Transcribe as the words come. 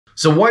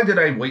So why did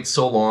I wait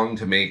so long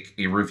to make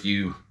a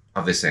review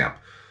of this amp?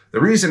 The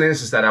reason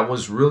is that I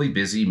was really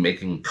busy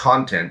making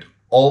content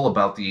all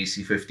about the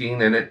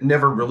AC15, and it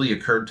never really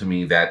occurred to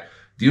me that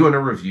doing a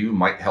review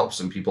might help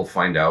some people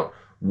find out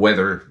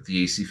whether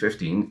the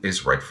AC15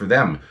 is right for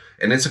them.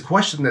 And it's a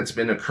question that's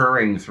been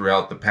occurring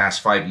throughout the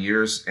past 5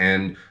 years,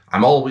 and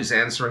I'm always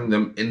answering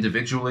them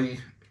individually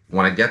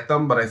when I get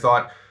them, but I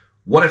thought,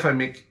 what if I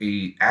make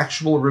an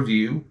actual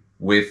review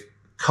with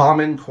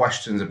common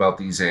questions about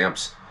these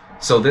amps?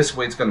 So this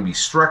way it's going to be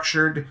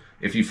structured.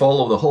 If you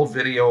follow the whole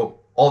video,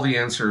 all the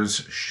answers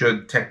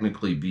should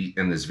technically be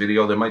in this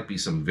video. There might be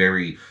some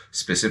very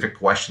specific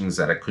questions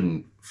that I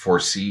couldn't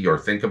foresee or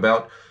think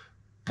about,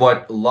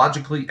 but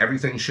logically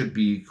everything should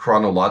be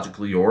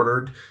chronologically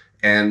ordered,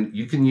 and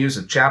you can use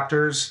the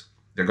chapters.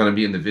 They're going to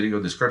be in the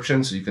video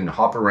description, so you can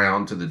hop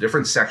around to the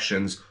different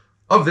sections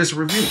of this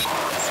review.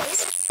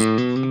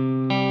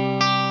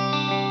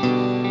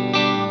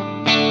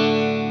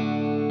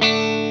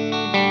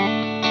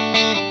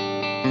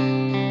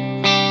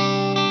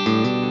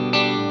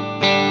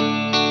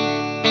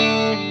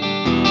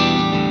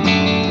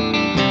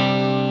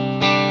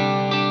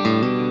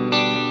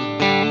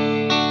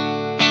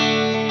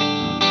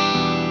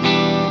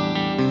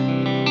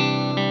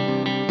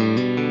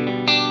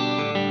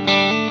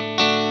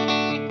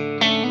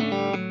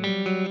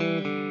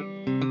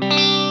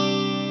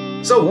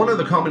 So one of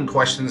the common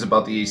questions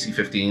about the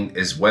AC15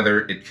 is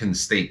whether it can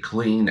stay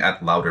clean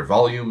at louder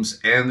volumes,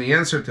 and the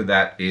answer to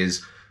that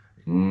is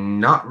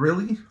not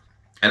really.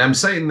 And I'm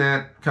saying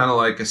that kind of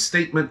like a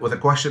statement with a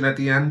question at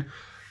the end,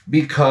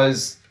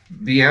 because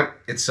the amp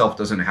itself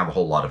doesn't have a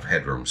whole lot of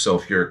headroom. So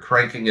if you're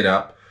cranking it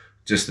up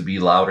just to be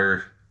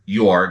louder,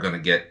 you are going to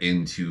get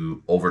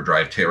into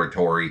overdrive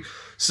territory.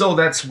 So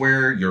that's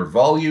where your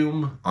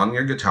volume on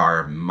your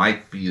guitar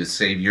might be the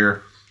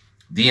savior.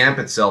 The amp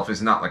itself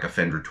is not like a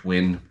Fender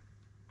Twin,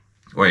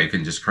 where you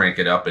can just crank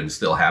it up and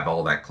still have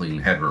all that clean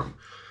headroom.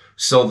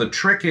 So the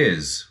trick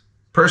is,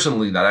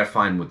 personally, that I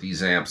find with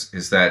these amps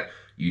is that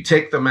you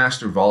take the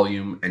master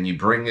volume and you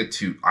bring it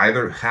to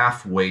either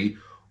halfway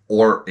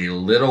or a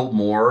little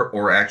more,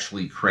 or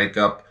actually crank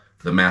up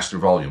the master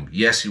volume.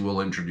 Yes, you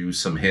will introduce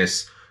some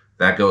hiss,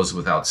 that goes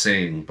without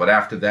saying, but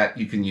after that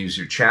you can use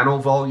your channel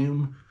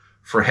volume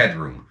for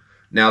headroom.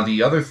 Now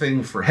the other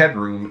thing for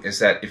headroom is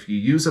that if you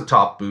use a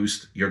top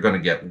boost, you're going to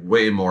get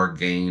way more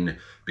gain,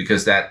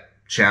 because that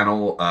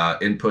channel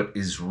input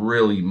is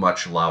really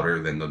much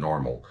louder than the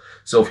normal.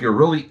 So if you're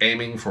really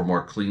aiming for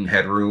more clean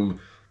headroom,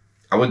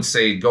 I would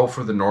say go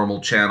for the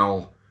normal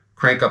channel,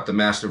 crank up the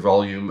master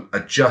volume,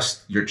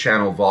 adjust your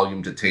channel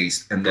volume to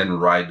taste, and then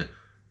ride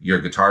your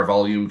guitar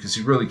volume, because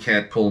you really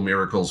can't pull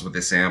miracles with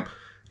this amp.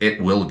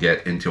 It will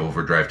get into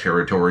overdrive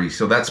territory.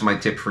 So that's my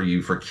tip for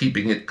you for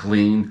keeping it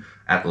clean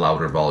at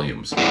louder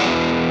volumes.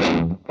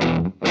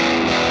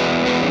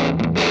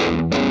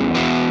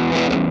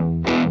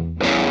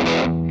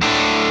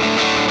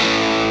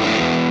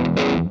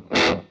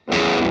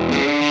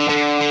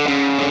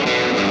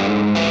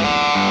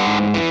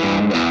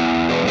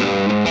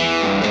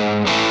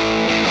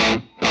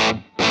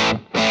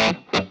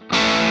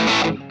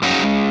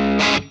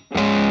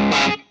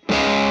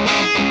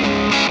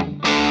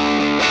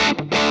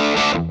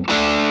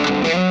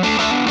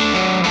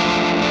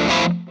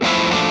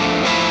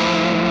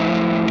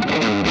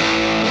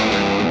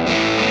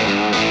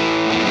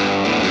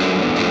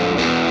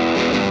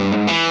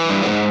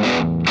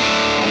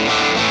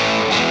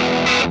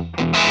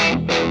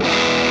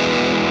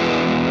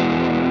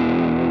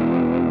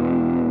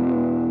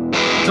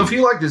 So if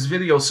you like this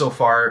video so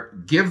far,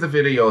 give the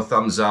video a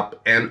thumbs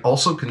up, and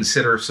also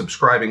consider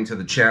subscribing to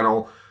the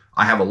channel.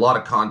 I have a lot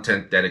of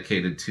content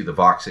dedicated to the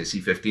Vox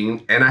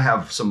AC15, and I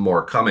have some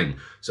more coming.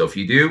 So if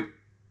you do,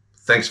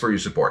 thanks for your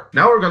support.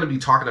 Now we're going to be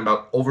talking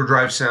about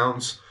overdrive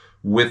sounds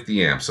with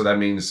the amp. So that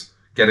means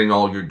getting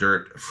all your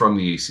dirt from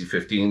the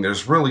AC15.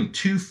 There's really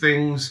two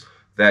things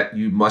that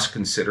you must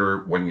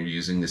consider when you're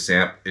using this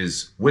amp: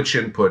 is which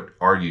input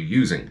are you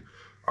using?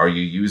 Are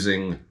you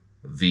using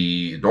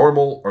the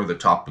normal or the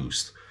top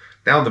boost?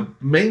 Now, the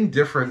main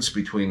difference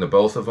between the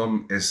both of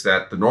them is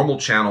that the normal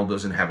channel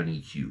doesn't have an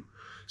EQ.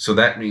 So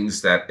that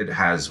means that it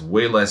has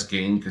way less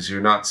gain, because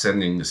you're not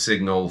sending the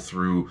signal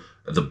through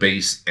the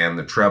bass and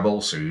the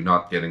treble, so you're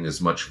not getting as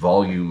much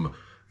volume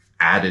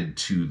added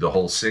to the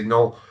whole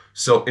signal.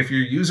 So if you're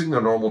using the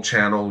normal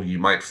channel, you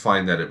might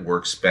find that it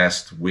works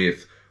best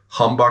with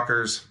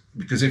humbuckers,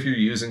 because if you're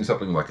using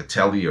something like a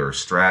Tele or a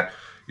Strat,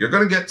 you're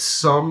going to get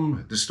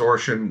some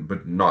distortion,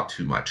 but not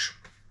too much.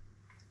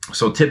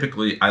 So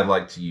typically I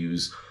like to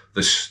use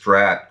the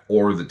Strat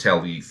or the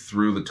Tele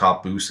through the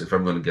top boost if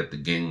I'm going to get the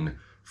gain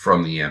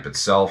from the amp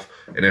itself.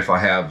 And if I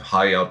have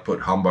high output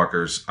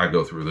humbuckers, I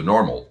go through the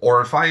normal.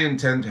 Or if I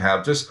intend to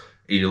have just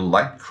a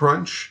light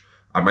crunch,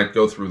 I might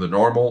go through the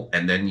normal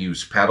and then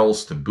use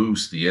pedals to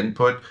boost the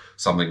input,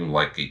 something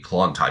like a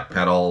Klon type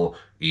pedal,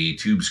 a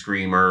tube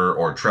screamer,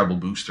 or treble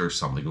booster,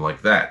 something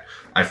like that.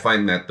 I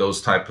find that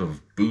those type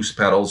of boost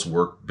pedals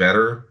work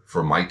better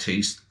for my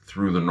taste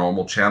through the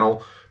normal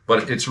channel,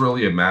 but it's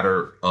really a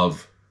matter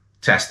of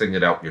testing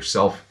it out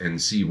yourself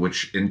and see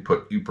which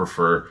input you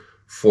prefer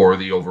for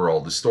the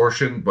overall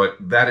distortion. But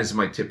that is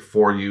my tip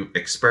for you.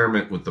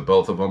 Experiment with the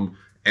both of them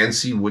and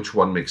see which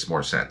one makes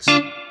more sense.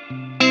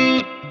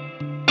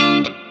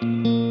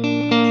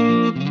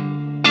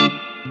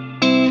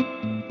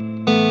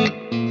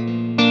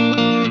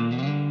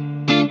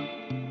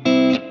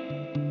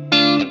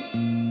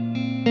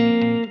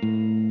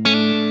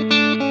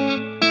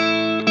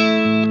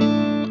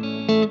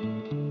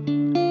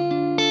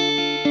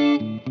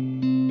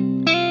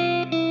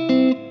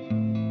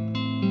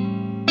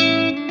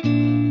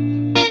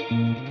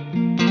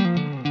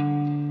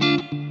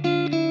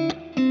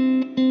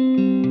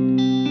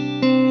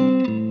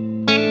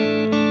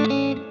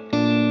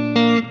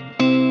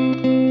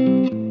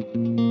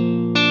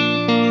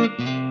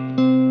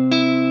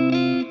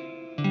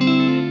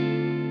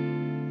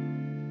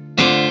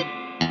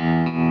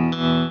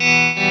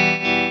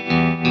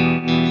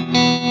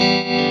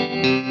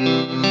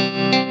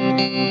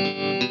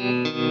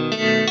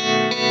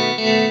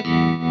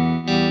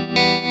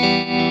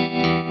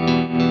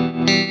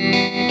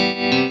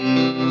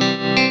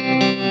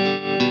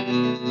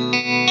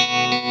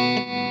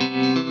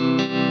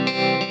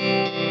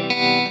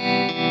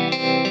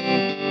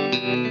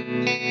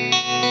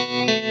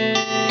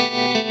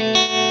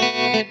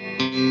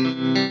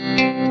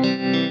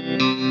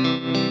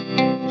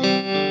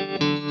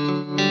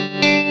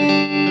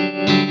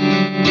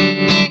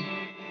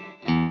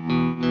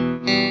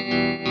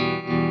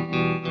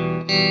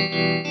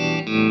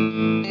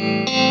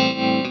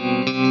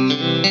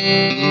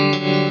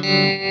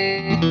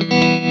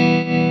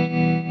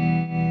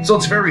 So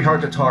it's very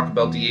hard to talk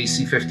about the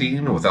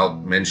AC15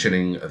 without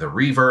mentioning the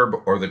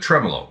reverb or the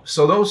tremolo.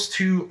 So those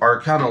two are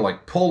kind of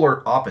like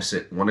polar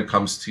opposite when it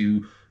comes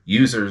to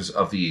users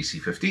of the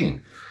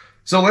AC15.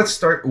 So let's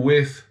start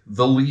with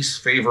the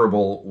least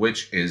favorable,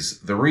 which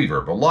is the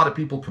reverb. A lot of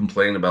people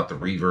complain about the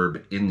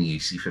reverb in the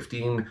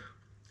AC15,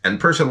 and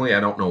personally I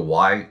don't know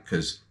why,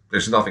 because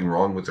there's nothing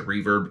wrong with the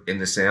reverb in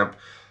this amp.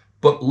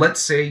 But let's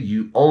say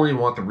you only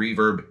want the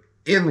reverb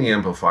in the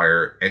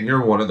amplifier and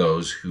you're one of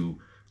those who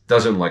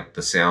doesn't like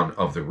the sound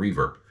of the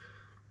reverb.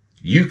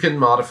 You can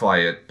modify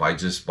it by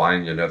just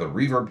buying another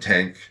reverb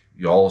tank.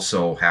 You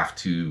also have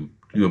to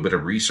do a bit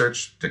of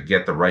research to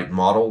get the right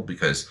model,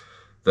 because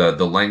the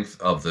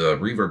length of the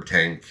reverb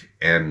tank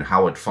and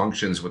how it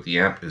functions with the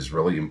amp is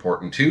really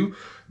important too.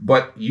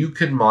 But you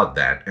can mod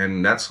that,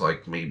 and that's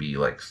like maybe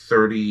like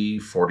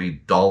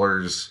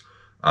 $30–40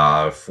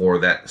 for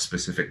that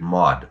specific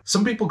mod.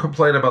 Some people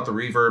complain about the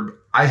reverb.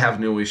 I have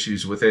no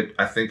issues with it.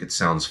 I think it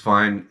sounds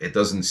fine. It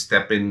doesn't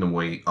step in the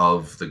way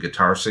of the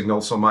guitar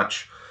signal so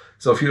much.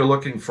 So if you're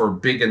looking for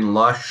big and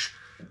lush,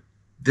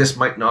 this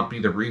might not be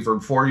the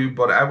reverb for you,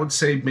 but I would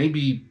say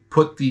maybe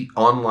put the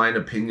online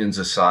opinions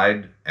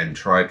aside and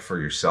try it for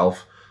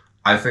yourself.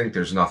 I think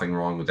there's nothing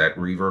wrong with that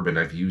reverb, and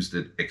I've used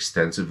it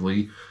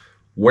extensively.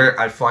 Where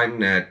I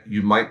find that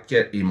you might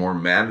get a more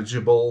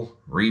manageable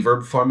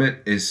reverb from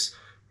it is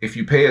if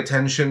you pay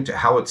attention to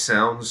how it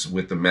sounds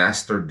with the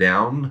master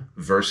down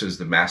versus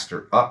the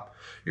master up.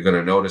 You're going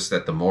to notice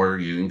that the more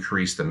you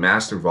increase the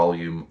master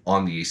volume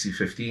on the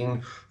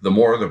AC15, the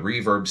more the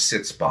reverb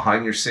sits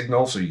behind your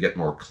signal, so you get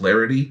more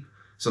clarity.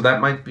 So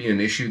that might be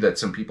an issue that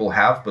some people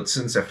have, but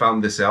since I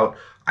found this out,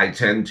 I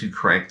tend to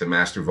crank the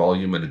master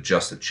volume and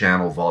adjust the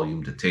channel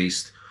volume to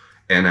taste,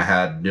 and I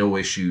had no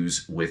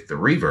issues with the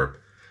reverb.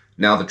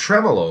 Now the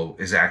tremolo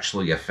is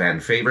actually a fan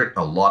favorite.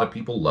 A lot of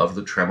people love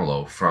the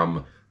tremolo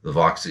from the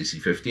Vox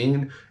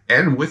AC15,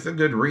 and with a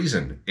good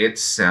reason. It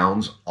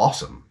sounds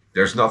awesome.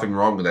 There's nothing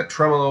wrong with that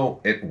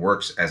tremolo. It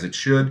works as it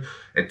should.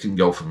 It can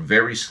go from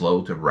very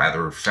slow to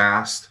rather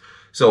fast.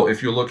 So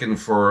if you're looking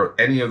for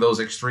any of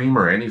those extreme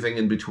or anything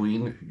in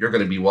between, you're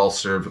going to be well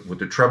served with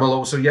the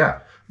tremolo. So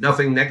yeah,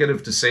 nothing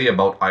negative to say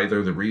about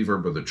either the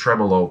reverb or the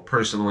tremolo.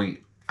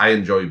 Personally, I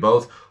enjoy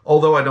both,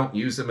 although I don't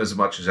use them as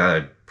much as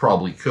I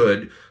probably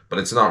could, but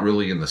it's not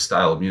really in the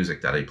style of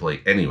music that I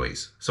play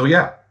anyways. So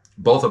yeah,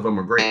 both of them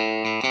are great.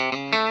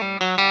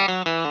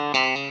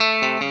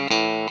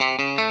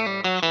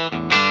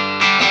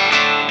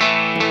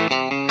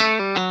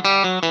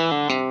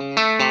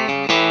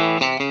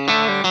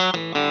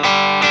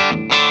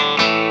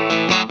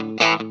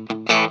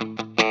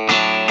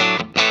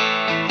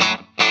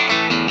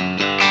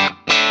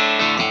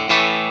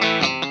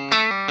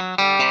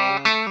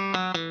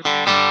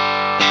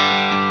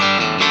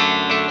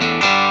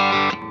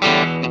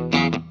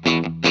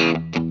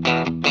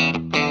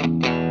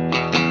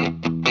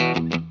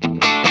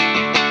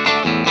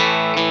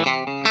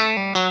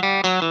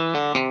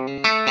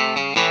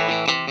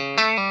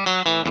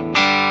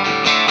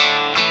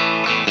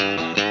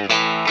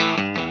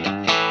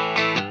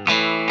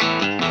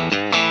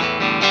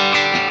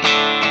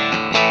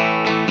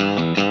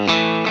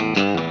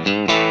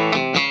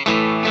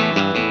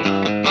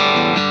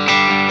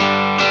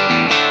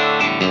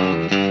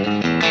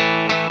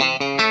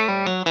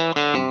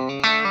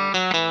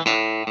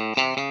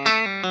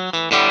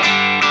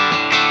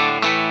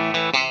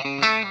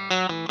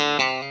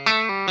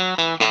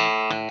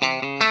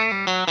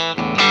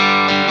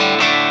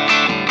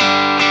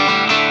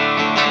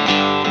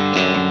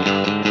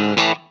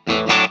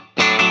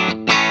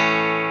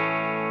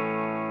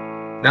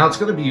 Now it's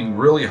going to be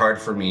really hard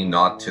for me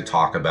not to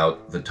talk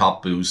about the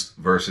top boost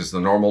versus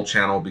the normal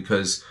channel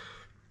because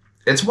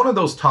it's one of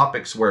those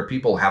topics where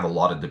people have a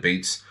lot of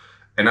debates,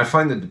 and I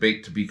find the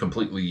debate to be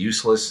completely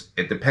useless.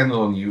 It depends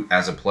on you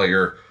as a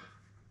player.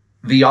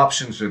 The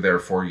options are there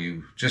for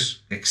you.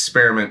 Just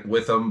experiment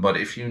with them, but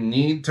if you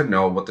need to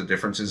know what the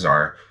differences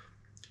are,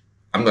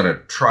 I'm going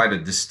to try to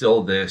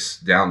distill this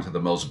down to the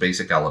most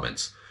basic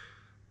elements.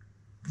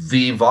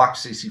 The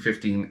Vox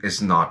AC15 is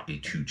not a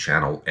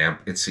two-channel amp.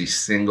 It's a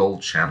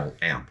single-channel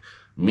amp,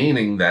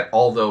 meaning that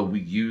although we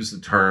use the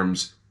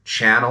terms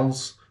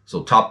channels,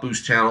 so top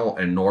boost channel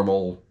and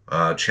normal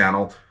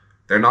channel,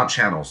 they're not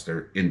channels,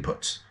 they're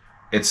inputs.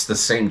 It's the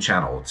same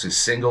channel. It's a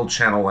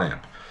single-channel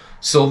amp.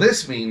 So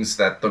this means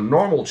that the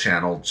normal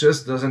channel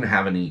just doesn't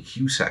have an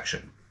EQ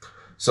section.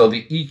 So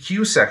the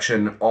EQ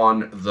section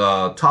on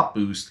the top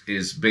boost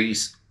is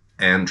bass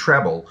and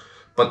treble,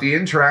 but the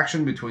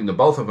interaction between the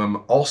both of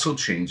them also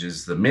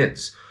changes the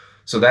mids.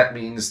 So that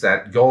means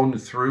that going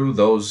through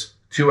those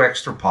two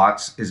extra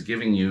pots is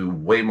giving you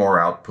way more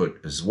output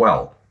as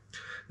well.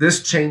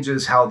 This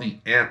changes how the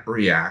amp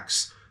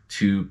reacts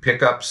to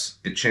pickups.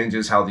 It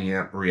changes how the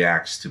amp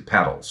reacts to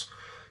pedals.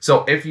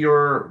 So if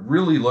you're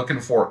really looking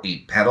for a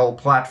pedal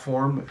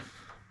platform,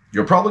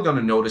 you're probably going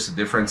to notice a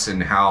difference in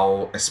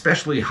how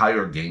especially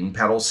higher gain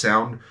pedals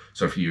sound.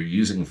 So if you're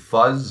using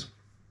fuzz,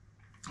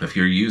 if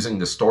you're using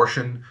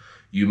distortion,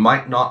 you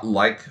might not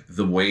like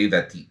the way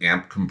that the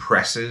amp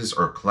compresses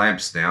or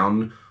clamps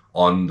down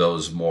on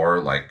those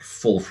more like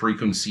full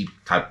frequency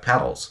type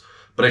pedals.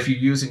 But if you're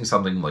using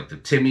something like the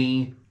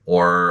Timmy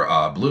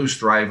or Blues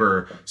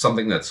Driver,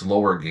 something that's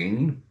lower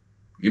gain,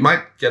 you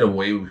might get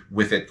away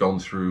with it going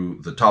through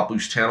the top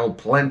boost channel.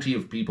 Plenty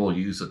of people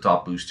use the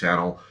top boost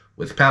channel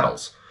with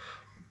pedals.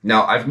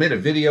 Now, I've made a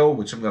video,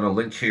 which I'm going to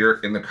link here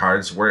in the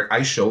cards, where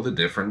I show the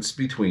difference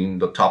between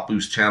the top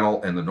boost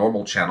channel and the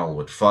normal channel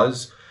with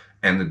fuzz.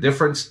 And the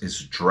difference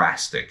is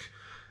drastic.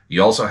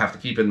 You also have to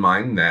keep in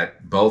mind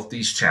that both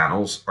these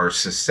channels are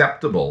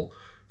susceptible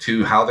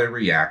to how they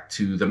react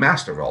to the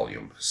master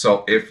volume.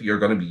 So if you're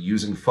going to be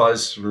using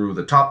fuzz through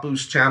the top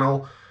boost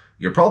channel,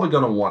 you're probably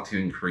going to want to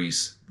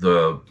increase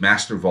the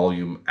master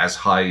volume as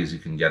high as you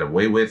can get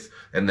away with,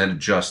 and then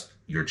adjust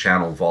your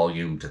channel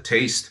volume to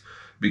taste,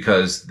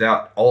 because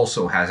that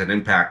also has an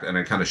impact, and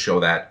I kind of show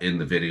that in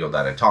the video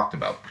that I talked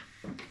about.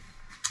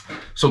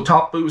 So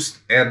top boost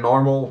and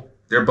normal,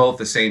 they're both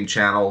the same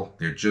channel.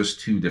 They're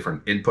just two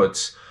different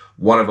inputs.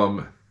 One of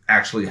them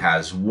actually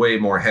has way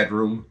more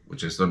headroom,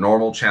 which is the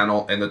normal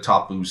channel, and the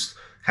top boost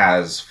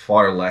has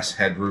far less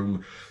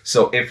headroom.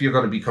 So if you're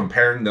going to be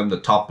comparing them, the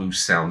top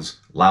boost sounds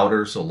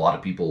louder. So a lot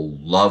of people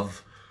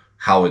love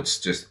how it's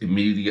just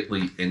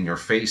immediately in your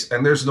face.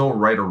 And there's no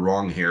right or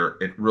wrong here.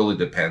 It really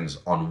depends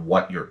on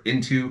what you're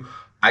into.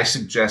 I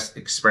suggest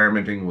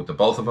experimenting with the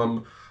both of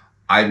them.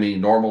 I'm a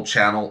normal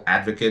channel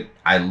advocate.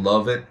 I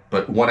love it.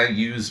 But when I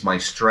use my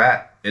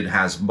Strat, it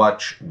has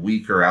much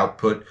weaker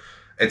output.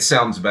 It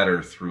sounds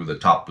better through the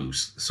top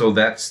boost. So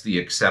that's the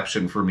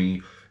exception for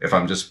me. If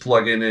I'm just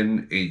plugging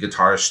in a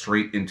guitar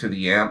straight into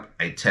the amp,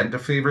 I tend to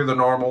favor the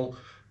normal.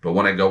 But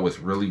when I go with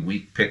really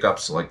weak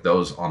pickups like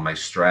those on my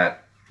Strat,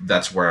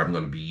 that's where I'm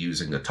going to be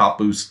using the top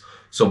boost.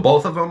 So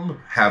both of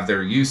them have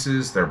their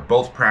uses. They're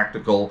both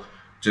practical.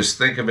 Just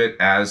think of it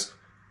as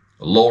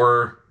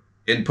lower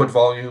input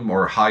volume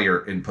or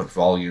higher input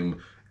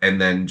volume, and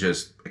then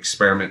just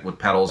experiment with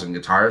pedals and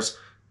guitars.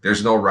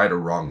 There's no right or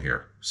wrong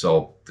here.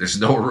 So there's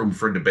no room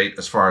for debate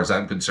as far as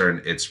I'm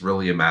concerned. It's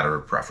really a matter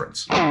of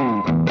preference.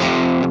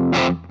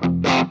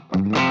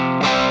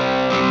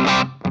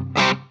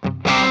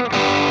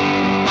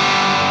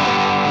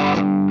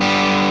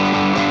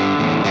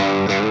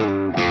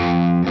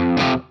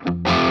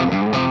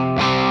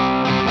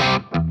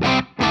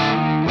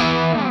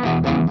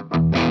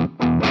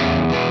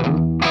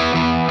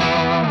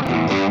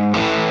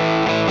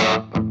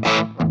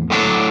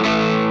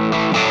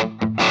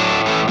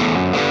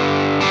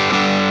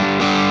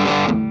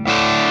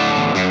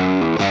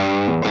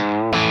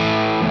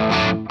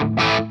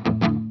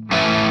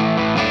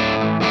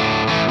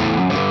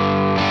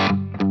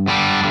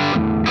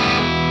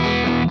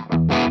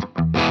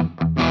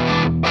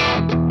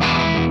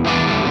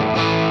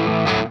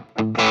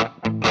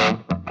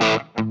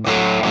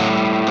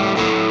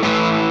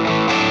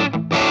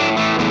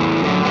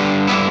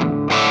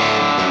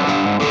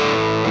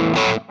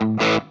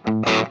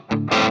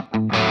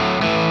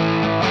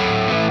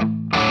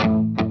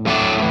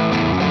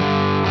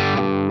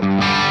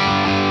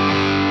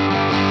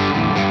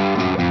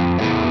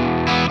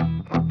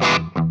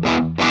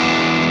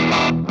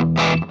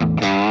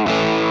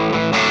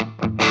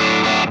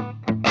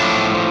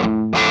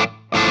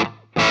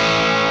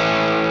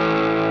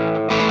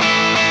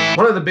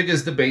 One of the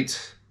biggest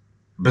debates,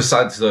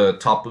 besides the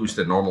top boost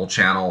and normal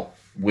channel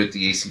with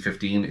the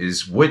AC15,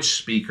 is which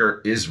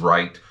speaker is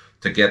right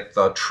to get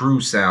the true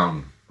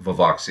sound of a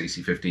Vox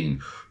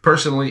AC15.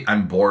 Personally,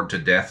 I'm bored to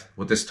death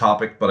with this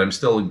topic, but I'm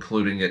still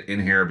including it in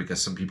here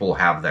because some people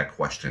have that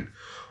question.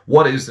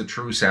 what is the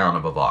true sound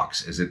of a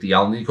Vox? Is it the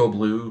Alnico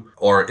Blue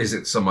or is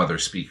it some other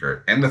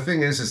speaker? And the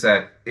thing is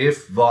that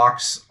if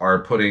Vox are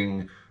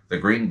putting the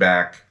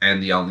greenback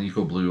and the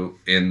Alnico Blue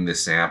in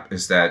this amp,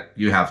 is that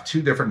you have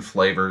two different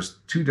flavors,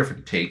 two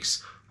different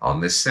takes on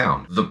this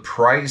sound. The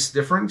price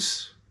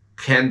difference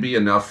can be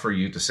enough for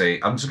you to say,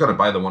 I'm just going to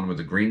buy the one with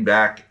the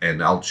greenback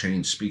and I'll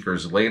change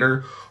speakers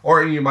later.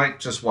 Or you might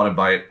just want to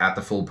buy it at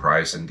the full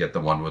price and get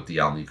the one with the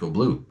Alnico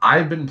Blue.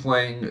 I've been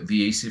playing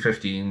the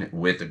AC15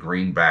 with the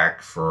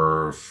greenback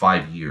for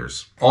 5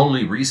 years.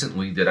 Only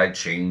recently did I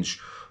change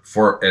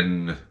for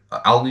an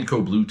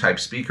Alnico Blue type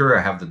speaker.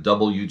 I have the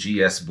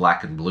WGS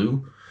Black and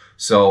Blue.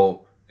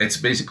 So it's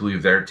basically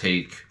their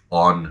take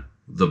on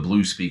the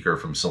blue speaker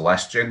from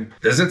Celestion.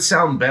 Does it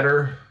sound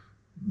better?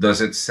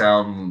 Does it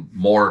sound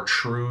more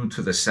true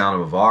to the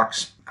sound of a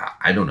Vox?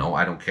 I don't know.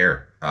 I don't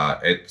care.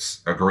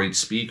 It's a great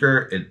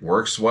speaker. It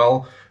works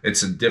well.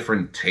 It's a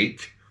different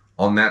take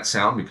on that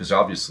sound because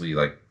obviously,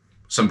 like,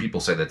 some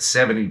people say that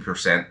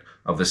 70%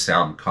 of the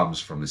sound comes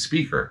from the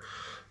speaker.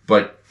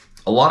 But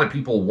a lot of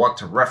people want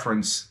to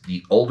reference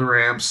the older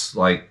amps,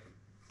 like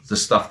the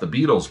stuff the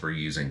Beatles were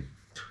using.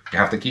 You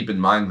have to keep in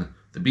mind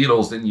the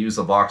Beatles didn't use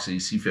the Vox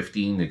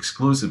AC15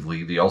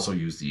 exclusively. They also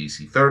used the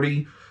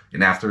AC30.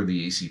 And after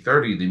the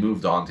AC30, they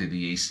moved on to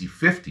the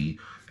AC50.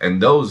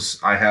 And those,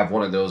 I have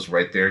one of those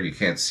right there. You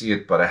can't see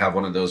it, but I have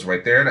one of those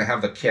right there. And I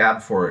have the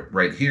cab for it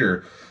right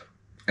here.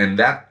 And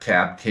that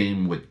cab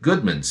came with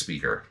Goodman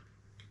speaker.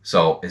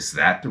 So is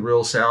that the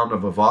real sound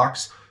of a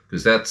Vox?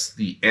 Because that's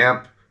the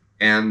amp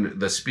and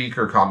the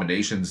speaker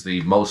combinations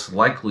they most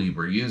likely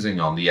were using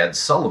on the Ed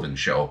Sullivan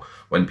Show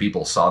when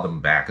people saw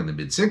them back in the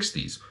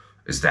mid-60s.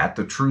 Is that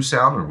the true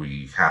sound, or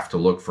we have to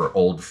look for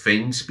old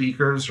Fane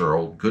speakers or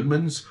old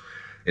Goodmans?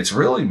 It's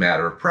really a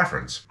matter of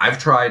preference. I've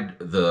tried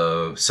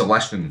the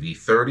Celestion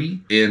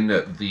V30 in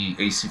the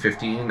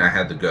AC15. I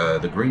had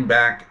the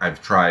greenback.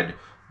 I've tried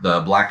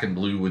the black and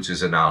blue, which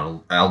is an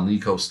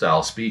Alnico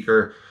style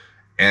speaker,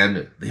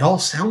 and they all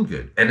sound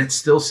good, and it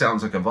still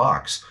sounds like a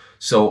Vox.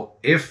 So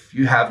if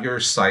you have your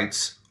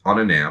sights on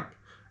an amp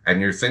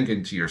and you're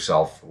thinking to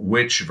yourself,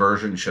 which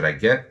version should I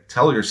get?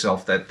 Tell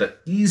yourself that the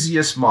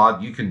easiest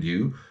mod you can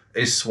do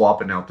is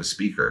swapping out the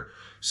speaker.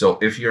 So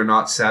if you're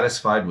not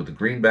satisfied with the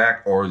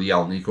greenback or the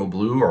Alnico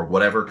Blue or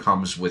whatever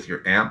comes with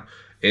your amp,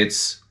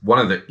 it's one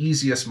of the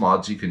easiest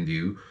mods you can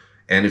do.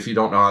 And if you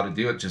don't know how to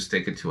do it, just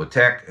take it to a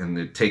tech, and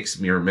it takes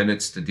mere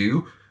minutes to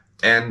do.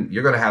 And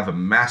you're going to have a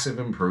massive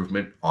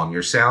improvement on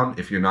your sound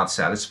if you're not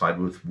satisfied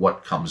with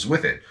what comes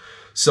with it.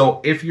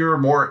 So if you're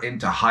more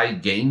into high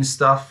gain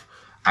stuff,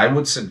 I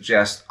would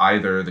suggest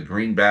either the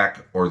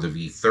greenback or the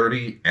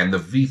V30. And the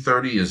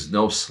V30 is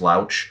no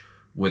slouch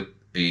with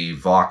a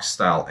Vox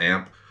style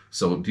amp.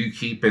 So do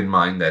keep in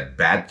mind that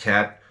Bad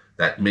Cat,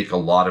 that make a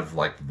lot of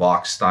like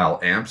Vox style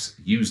amps,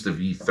 use the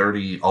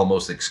V30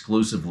 almost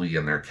exclusively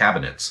in their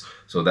cabinets.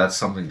 So that's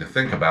something to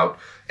think about.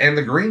 And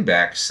the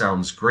greenback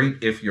sounds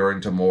great if you're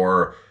into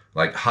more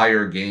like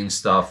higher gain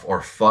stuff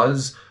or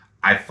fuzz.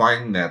 I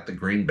find that the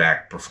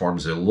greenback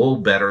performs a little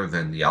better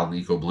than the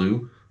Alnico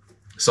Blue.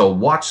 So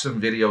watch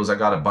some videos. I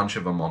got a bunch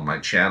of them on my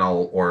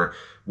channel, or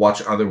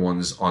watch other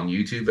ones on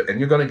YouTube, and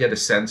you're going to get a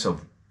sense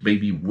of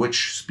maybe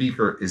which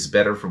speaker is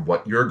better for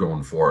what you're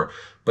going for.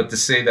 But to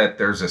say that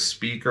there's a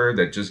speaker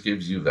that just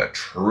gives you the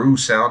true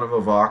sound of a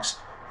Vox,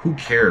 who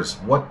cares?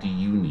 What do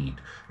you need?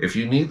 If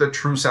you need the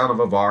true sound of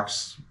a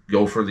Vox,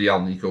 go for the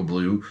Alnico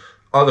Blue.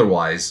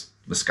 Otherwise,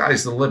 the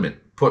sky's the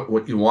limit. Put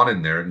what you want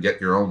in there and get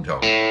your own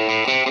tone.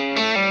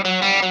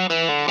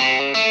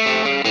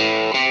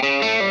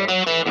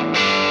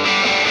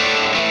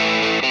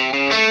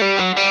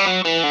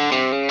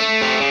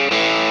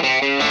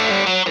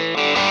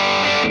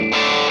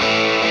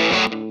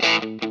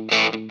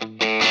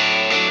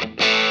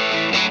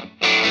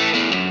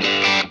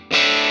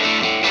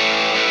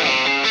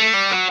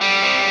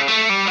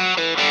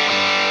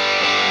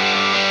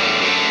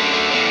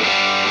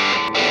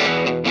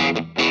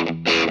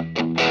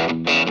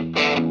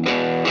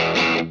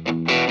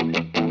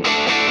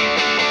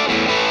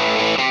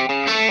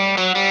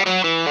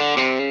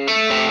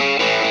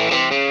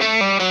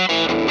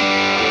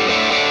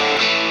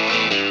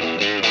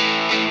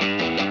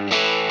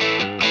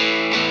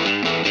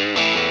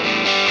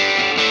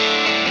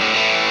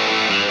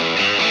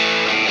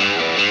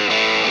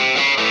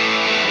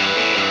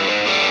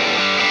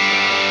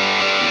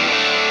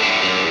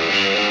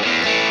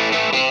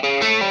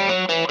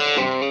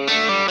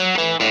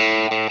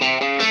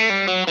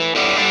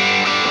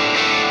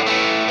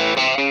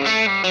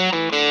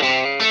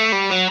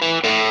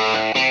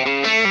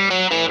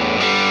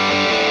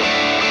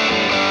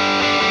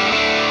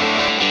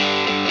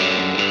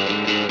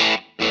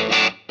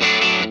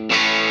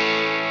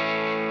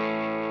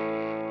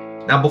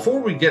 Now, before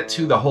we get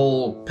to the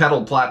whole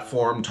pedal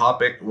platform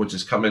topic, which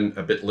is coming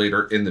a bit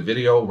later in the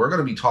video, we're going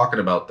to be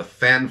talking about the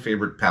fan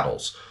favorite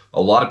pedals.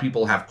 A lot of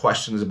people have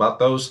questions about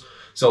those.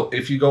 So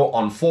if you go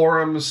on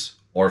forums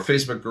or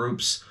Facebook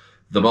groups,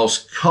 the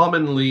most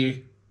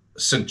commonly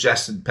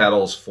suggested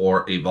pedals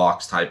for a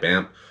Vox type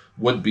amp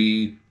would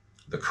be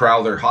the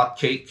Crowther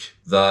Hotcake,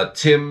 the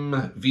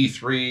Tim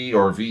V3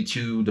 or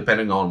V2,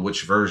 depending on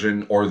which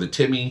version, or the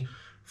Timmy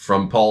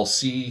from Paul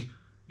C.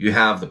 You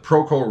have the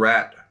Proco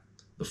Rat,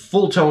 the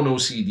Full Tone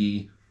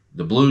OCD,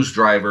 the Blues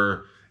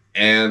Driver,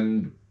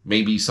 and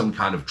maybe some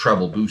kind of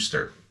treble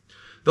booster.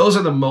 Those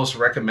are the most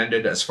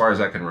recommended as far as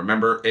I can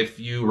remember. If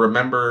you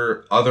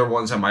remember other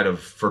ones I might have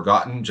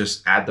forgotten,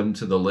 just add them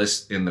to the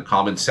list in the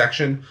comments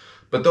section.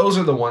 But those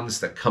are the ones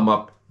that come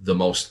up the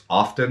most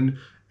often,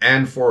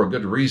 and for a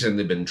good reason.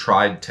 They've been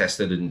tried,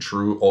 tested, and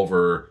true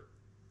over,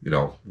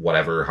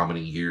 whatever, how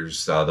many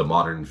years the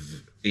modern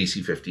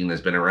AC15 has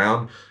been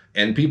around.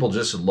 And people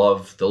just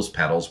love those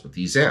pedals with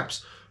these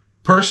amps.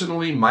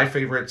 Personally, my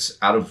favorites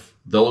out of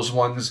those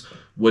ones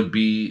would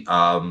be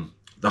the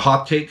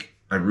Hotcake.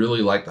 I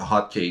really like the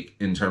Hotcake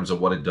in terms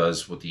of what it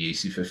does with the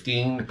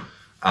AC15.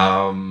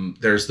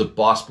 There's the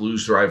Boss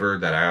Blues Driver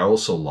that I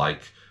also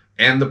like.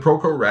 And the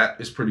Proco Rat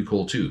is pretty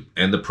cool too.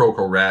 And the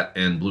Proco Rat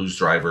and Blues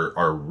Driver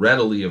are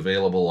readily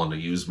available on the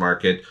used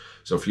market.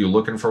 So if you're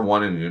looking for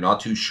one and you're not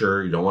too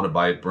sure, you don't want to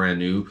buy it brand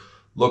new,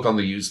 look on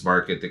the used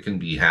market. That can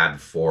be had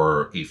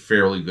for a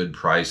fairly good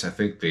price. I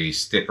think they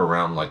stick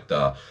around like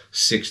the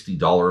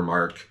 $60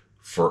 mark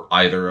for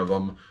either of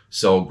them.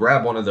 So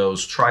grab one of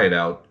those, try it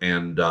out.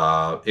 And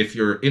if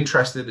you're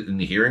interested in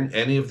hearing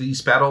any of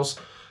these pedals,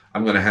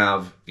 I'm going to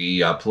have a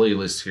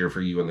playlist here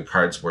for you in the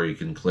cards where you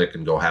can click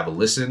and go have a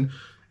listen.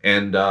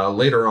 And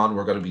later on,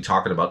 we're going to be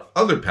talking about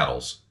other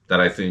pedals that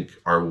I think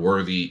are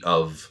worthy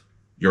of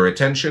your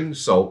attention.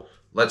 So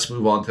let's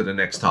move on to the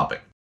next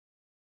topic.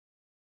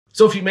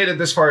 So if you made it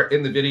this far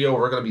in the video,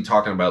 we're going to be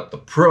talking about the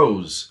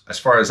pros, as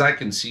far as I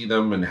can see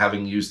them, and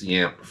having used the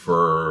amp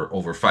for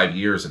over 5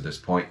 years at this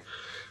point.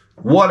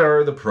 What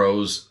are the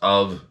pros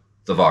of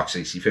the Vox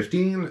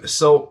AC15?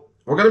 So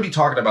we're going to be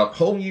talking about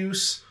home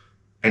use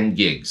and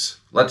gigs.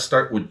 Let's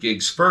start with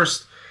gigs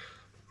first.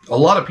 A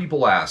lot of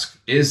people ask,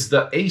 is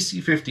the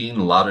AC15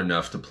 loud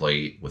enough to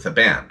play with a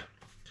band?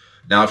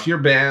 Now, if your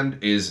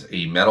band is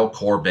a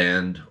metalcore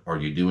band or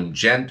you're doing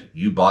gent,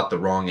 you bought the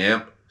wrong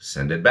amp,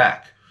 send it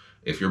back.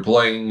 If you're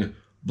playing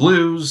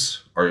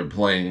blues or you're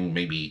playing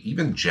maybe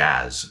even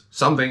jazz,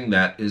 something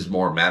that is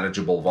more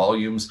manageable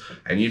volumes,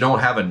 and you don't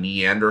have a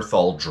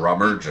Neanderthal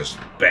drummer just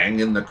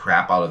banging the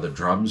crap out of the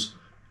drums,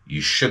 you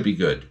should be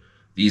good.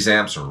 These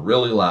amps are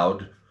really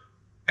loud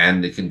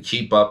and they can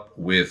keep up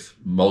with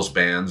most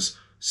bands.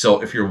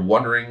 So if you're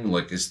wondering,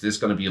 like, is this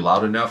going to be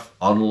loud enough?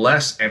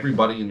 Unless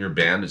everybody in your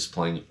band is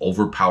playing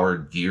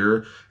overpowered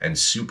gear and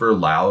super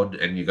loud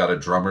and you got a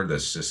drummer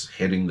that's just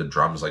hitting the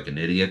drums like an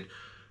idiot,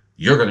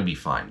 you're going to be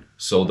fine.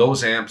 So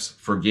those amps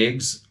for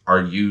gigs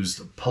are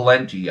used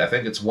plenty. I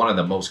think it's one of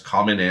the most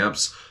common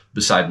amps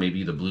beside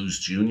maybe the Blues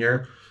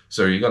Junior.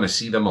 So you're going to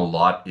see them a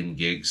lot in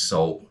gigs.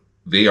 So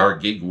they are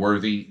gig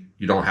worthy.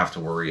 You don't have to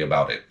worry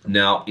about it.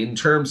 Now, in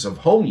terms of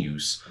home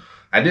use,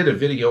 I did a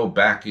video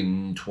back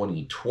in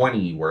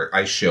 2020 where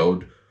I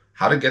showed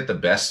how to get the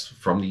best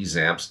from these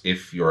amps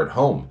if you're at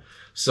home.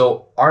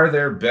 So are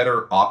there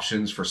better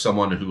options for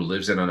someone who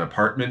lives in an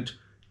apartment?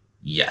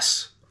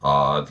 Yes.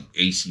 The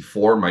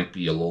AC4 might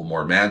be a little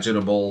more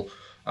manageable.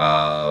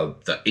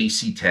 The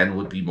AC10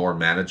 would be more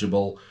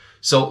manageable.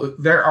 So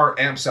there are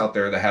amps out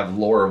there that have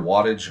lower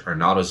wattage, are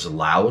not as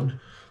loud.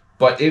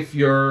 But if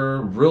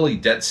you're really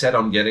dead set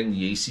on getting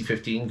the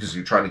AC15 because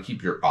you're trying to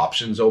keep your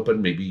options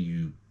open, maybe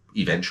you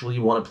eventually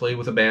want to play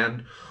with a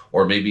band,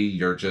 or maybe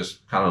you're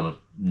just kind of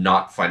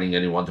not finding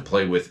anyone to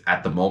play with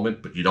at the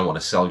moment, but you don't want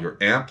to sell your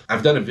amp.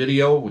 I've done a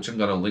video, which I'm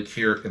going to link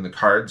here in the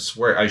cards,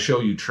 where I show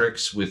you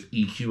tricks with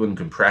EQ and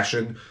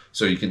compression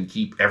so you can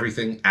keep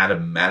everything at a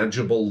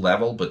manageable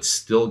level, but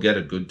still get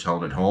a good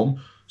tone at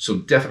home. So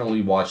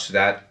definitely watch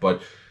that.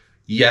 But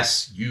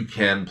yes, you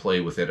can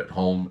play with it at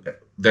home.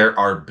 There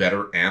are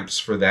better amps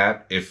for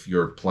that if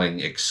you're playing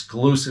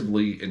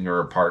exclusively in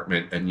your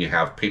apartment and you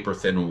have paper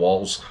thin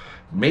walls.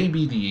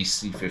 Maybe the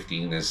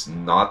AC15 is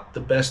not the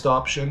best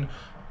option,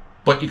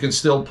 but you can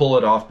still pull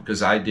it off,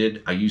 because I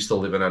did. I used to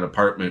live in an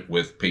apartment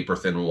with paper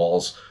thin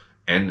walls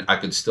and I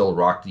could still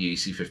rock the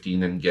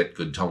AC15 and get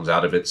good tones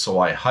out of it. So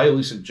I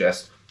highly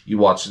suggest you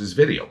watch this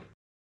video.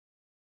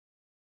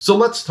 So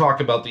let's talk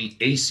about the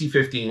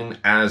AC15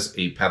 as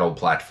a pedal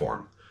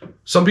platform.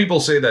 Some people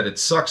say that it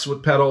sucks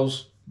with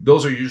pedals.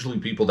 Those are usually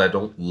people that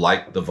don't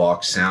like the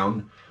Vox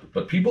sound.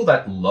 But people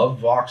that love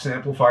Vox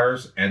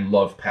amplifiers and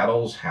love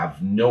pedals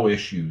have no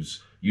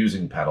issues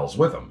using pedals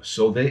with them.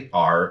 So they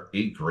are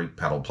a great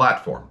pedal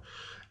platform.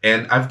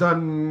 And I've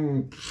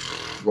done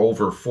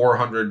over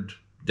 400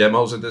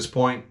 demos at this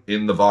point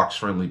in the Vox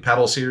Friendly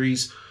Pedal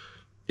series.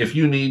 If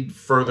you need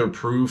further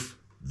proof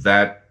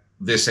that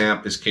this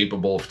amp is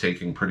capable of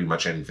taking pretty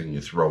much anything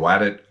you throw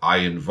at it, I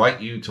invite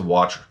you to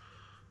watch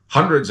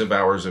hundreds of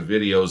hours of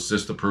videos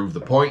just to prove the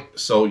point.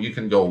 So you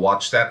can go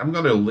watch that. I'm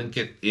going to link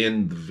it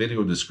in the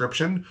video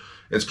description.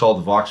 It's called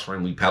the Vox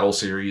Friendly Pedal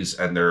Series,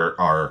 and there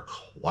are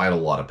quite a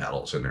lot of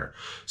pedals in there.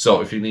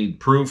 So if you need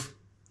proof,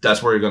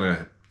 that's where you're going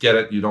to get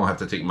it. You don't have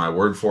to take my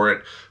word for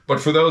it. But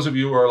for those of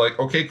you who are like,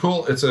 okay,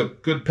 cool, it's a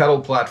good pedal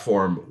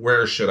platform,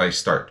 where should I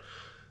start?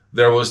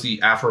 There was the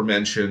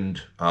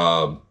aforementioned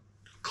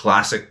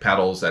classic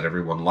pedals that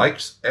everyone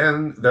likes,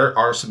 and there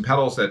are some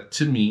pedals that,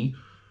 to me,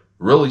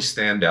 really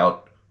stand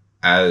out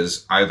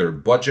as either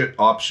budget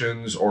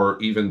options or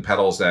even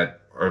pedals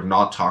that are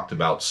not talked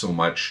about so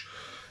much.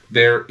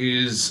 There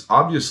is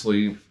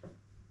obviously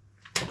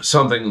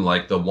something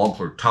like the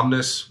Wampler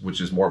Tumnus, which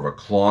is more of a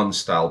Klon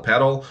style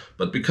pedal,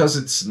 but because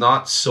it's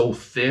not so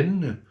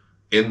thin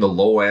in the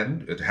low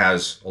end, it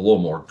has a little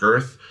more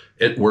girth.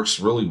 It works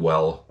really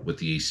well with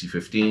the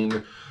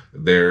AC15.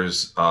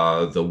 There's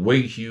the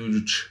Way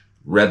Huge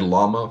Red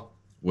Llama,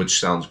 which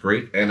sounds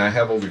great. And I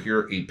have over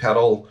here a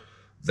pedal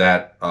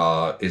that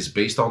is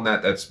based on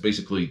that. That's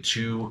basically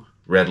 2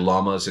 Red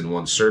Llamas in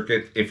one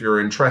circuit. If you're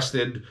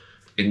interested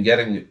in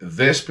getting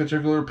this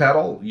particular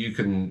pedal, you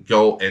can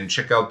go and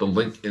check out the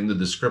link in the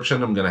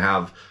description. I'm going to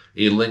have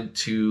a link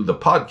to the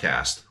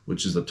podcast,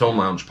 which is the Tone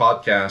Lounge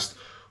podcast,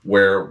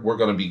 where we're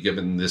going to be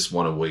giving this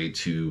one away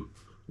to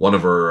one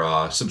of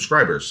our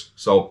subscribers.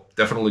 So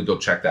definitely go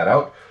check that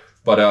out.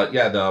 But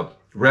yeah, the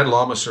Red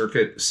Llama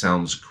circuit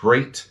sounds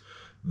great.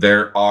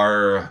 There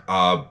are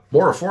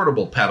more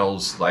affordable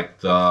pedals like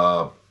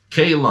the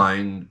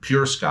K-Line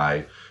Pure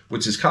Sky,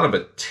 which is kind of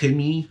a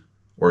Timmy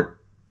or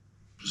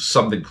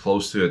something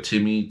close to a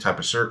Timmy type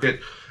of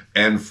circuit.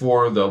 And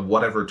for the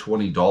whatever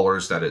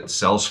 $20 that it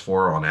sells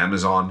for on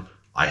Amazon,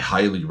 I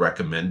highly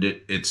recommend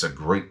it. It's a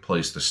great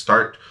place to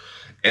start.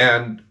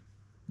 And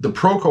the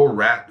Proco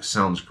Rat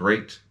sounds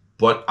great,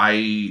 but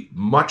I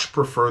much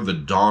prefer the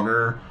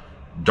Donner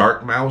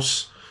Dark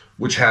Mouse,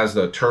 which has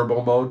the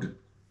turbo mode.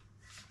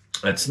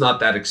 It's not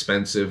that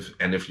expensive,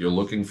 and if you're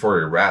looking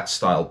for a Rat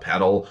style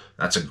pedal,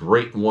 that's a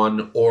great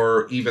one.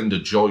 Or even the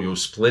Joyo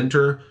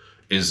Splinter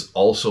is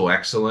also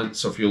excellent.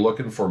 So if you're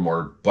looking for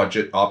more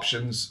budget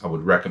options, I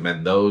would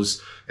recommend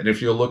those. And if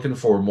you're looking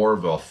for more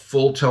of a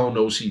full tone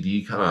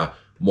OCD, kind of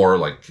more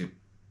like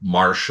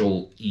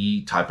Marshall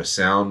E type of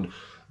sound,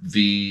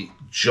 the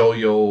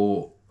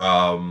Joyo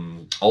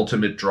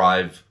Ultimate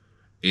Drive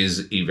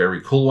is a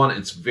very cool one.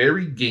 It's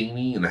very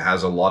gainy and it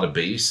has a lot of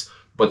bass,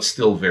 but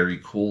still very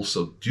cool.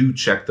 So do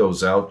check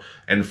those out.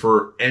 And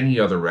for any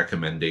other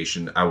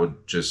recommendation, I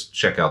would just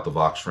check out the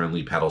Vox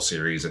Friendly pedal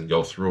series and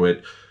go through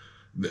it.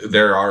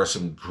 There are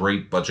some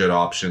great budget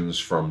options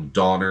from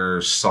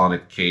Donner,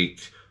 Sonic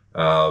Cake,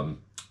 Nuex,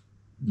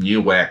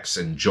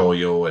 and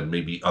Joyo, and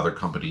maybe other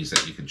companies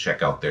that you can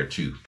check out there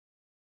too.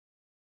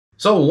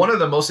 So one of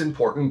the most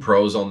important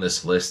pros on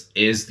this list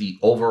is the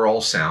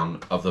overall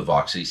sound of the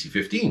Vox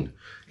AC15.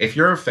 If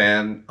you're a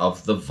fan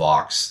of the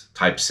Vox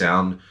type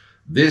sound,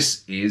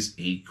 this is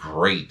a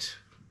great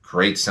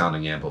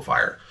sounding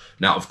amplifier.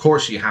 Now, of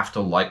course, you have to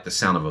like the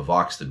sound of a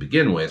Vox to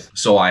begin with,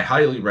 so I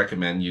highly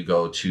recommend you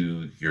go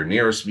to your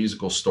nearest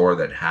musical store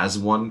that has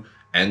one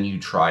and you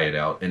try it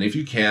out. And if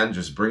you can,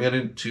 just bring it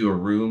into a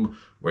room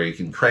where you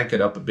can crank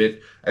it up a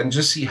bit and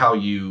just see how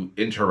you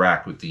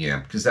interact with the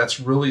amp, because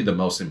that's really the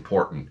most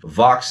important.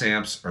 Vox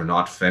amps are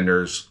not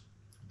Fenders.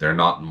 They're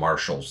not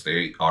Marshalls.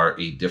 They are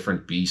a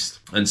different beast.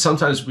 And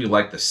sometimes we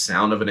like the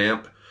sound of an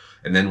amp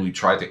and then we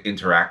try to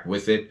interact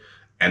with it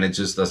and it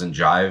just doesn't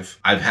jive.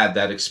 I've had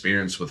that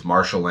experience with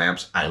Marshall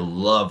amps. I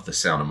love the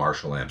sound of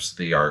Marshall amps.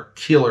 They are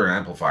killer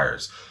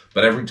amplifiers.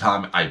 But every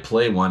time I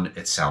play one,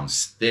 it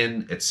sounds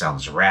thin, it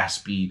sounds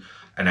raspy,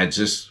 and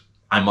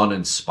I'm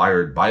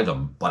uninspired by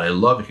them. But I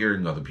love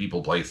hearing other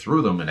people play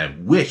through them, and I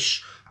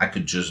wish I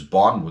could just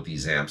bond with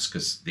these amps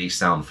because they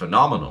sound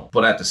phenomenal.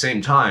 But at the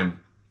same time,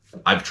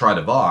 I've tried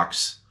a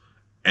Vox,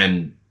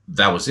 and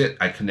that was it.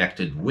 I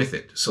connected with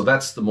it. So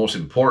that's the most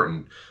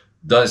important.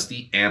 Does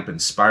the amp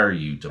inspire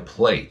you to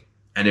play?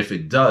 And if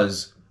it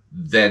does,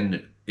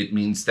 then it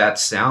means that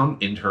sound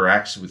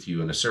interacts with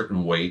you in a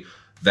certain way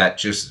that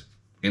just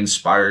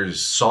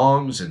inspires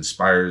songs,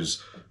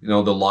 inspires, you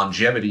know, the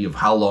longevity of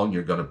how long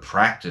you're going to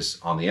practice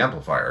on the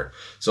amplifier.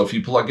 So if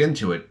you plug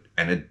into it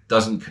and it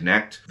doesn't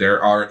connect,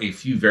 there are a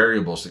few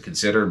variables to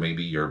consider.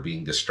 Maybe you're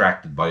being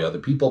distracted by other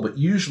people, but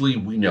usually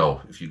we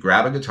know if you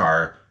grab a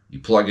guitar, you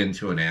plug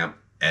into an amp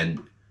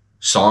and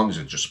songs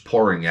are just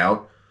pouring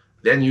out,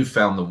 then you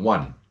found the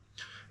one.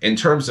 In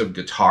terms of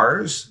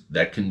guitars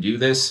that can do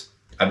this,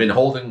 I've been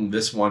holding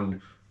this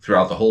one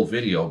throughout the whole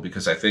video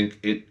because I think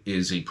it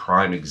is a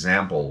prime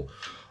example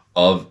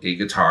of a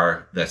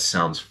guitar that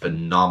sounds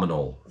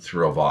phenomenal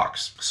through a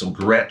Vox. So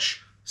Gretsch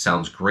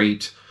sounds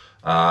great.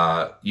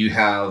 You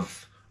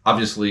have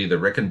obviously the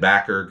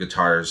Rickenbacker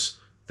guitars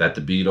that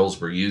the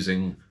Beatles were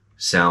using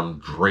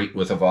sound great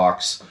with a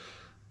Vox.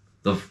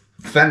 The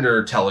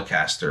Fender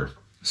Telecaster.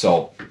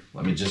 So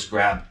let me just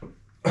grab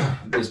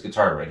this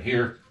guitar right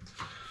here.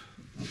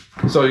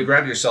 So you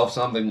grab yourself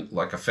something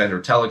like a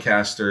Fender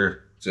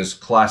Telecaster,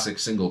 just classic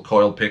single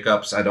coil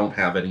pickups. I don't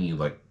have any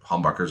like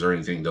humbuckers or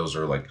anything. Those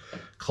are like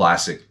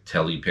classic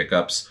Tele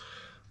pickups.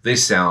 They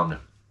sound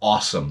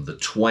awesome. The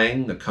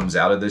twang that comes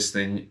out of this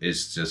thing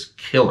is just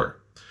killer.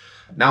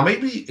 Now,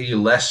 maybe a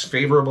less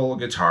favorable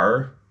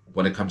guitar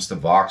when it comes to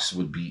Vox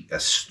would be a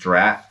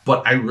Strat,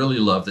 but I really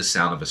love the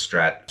sound of a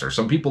Strat.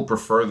 Some people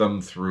prefer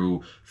them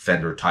through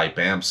Fender type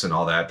amps and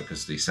all that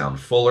because they sound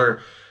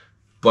fuller.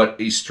 but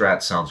a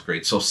Strat sounds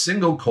great. So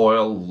single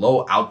coil,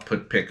 low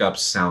output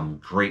pickups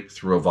sound great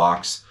through a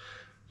Vox.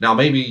 Now,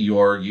 maybe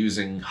you're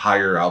using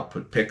higher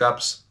output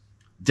pickups.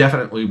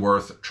 Definitely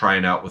worth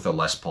trying out with a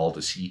Les Paul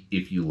to see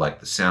if you like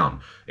the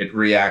sound. It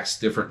reacts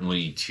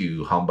differently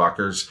to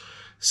humbuckers.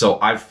 So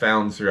I've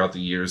found throughout the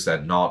years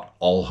that not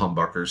all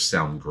humbuckers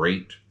sound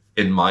great,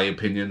 in my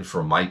opinion,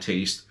 for my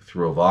taste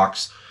through a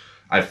Vox.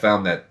 I've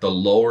found that the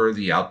lower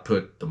the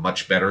output, the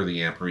much better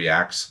the amp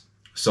reacts.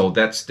 So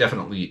that's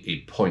definitely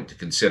a point to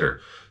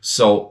consider.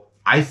 So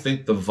I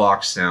think the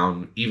Vox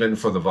sound, even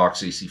for the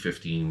Vox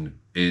AC15,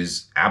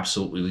 is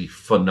absolutely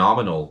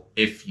phenomenal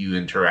if you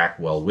interact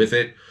well with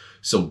it.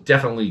 So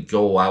definitely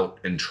go out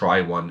and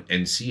try one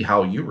and see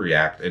how you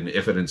react and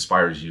if it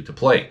inspires you to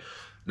play.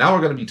 Now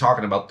we're going to be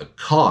talking about the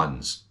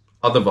cons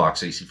of the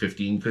Vox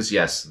AC15 because,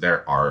 yes,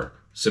 there are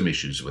some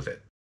issues with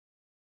it.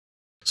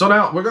 So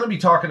now we're going to be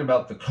talking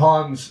about the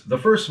cons. The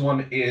first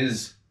one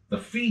is the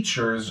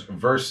features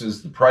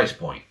versus the price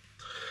point.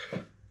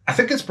 I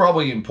think it's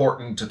probably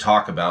important to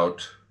talk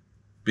about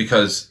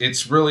because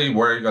it's really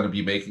where you're going to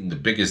be making the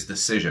biggest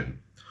decision.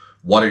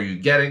 What are you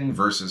getting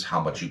versus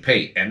how much you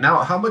pay? And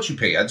now how much you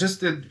pay. I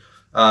just did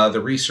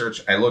the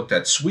research. I looked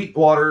at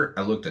Sweetwater,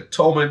 I looked at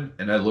Thomann,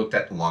 and I looked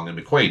at Long &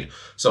 McQuade.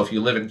 So if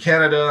you live in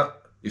Canada,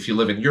 if you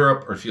live in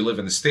Europe, or if you live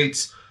in the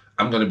States,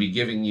 I'm going to be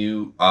giving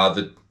you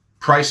the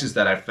prices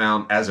that I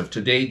found as of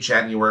today,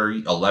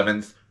 January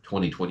 11th,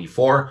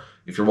 2024.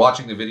 If you're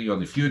watching the video in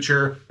the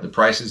future, the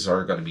prices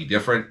are going to be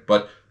different,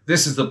 but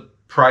this is the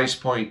price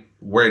point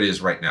where it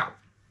is right now.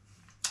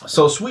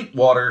 So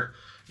Sweetwater,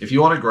 if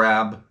you want to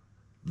grab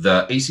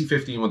the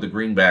AC15 with the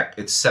greenback,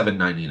 it's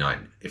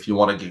 $799. If you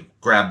want to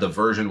grab the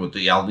version with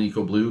the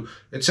Alnico Blue,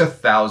 it's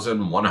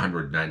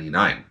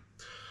 $1,199.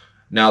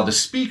 Now the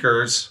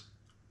speakers,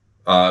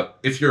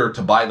 if you're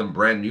to buy them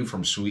brand new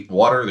from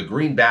Sweetwater, the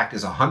greenback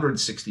is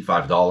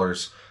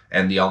 $165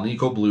 and the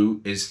Alnico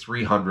Blue is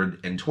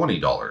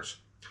 $320.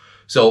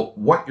 So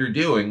what you're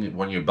doing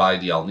when you buy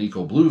the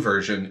Alnico Blue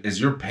version is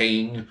you're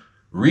paying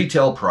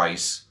retail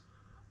price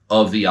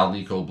of the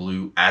Alnico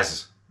Blue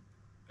as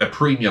a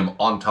premium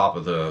on top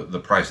of the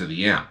price of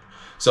the amp.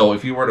 So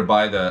if you were to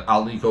buy the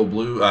Alnico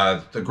Blue,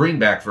 the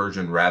greenback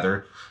version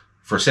rather,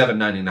 for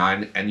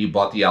 $799 and you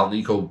bought the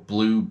Alnico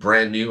Blue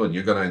brand new and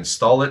you're going to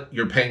install it,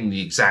 you're paying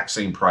the exact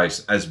same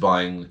price as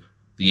buying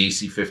the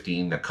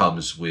AC15 that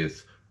comes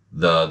with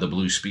the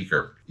Blue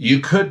speaker. You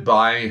could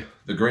buy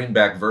the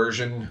greenback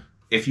version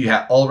if you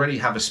already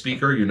have a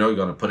speaker you know you're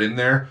going to put in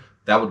there.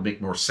 That would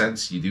make more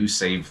sense. You do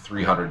save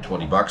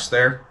 320 bucks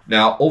there.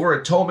 Now, over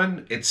at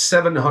Thomann, it's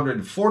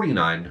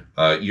 749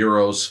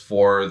 euros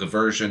for the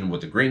version with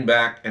the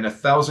greenback and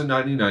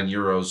 1,099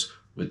 euros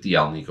with the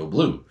Alnico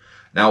Blue.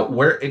 Now,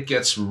 where it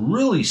gets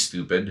really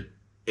stupid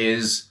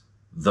is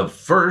the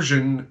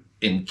version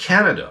in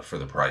Canada for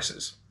the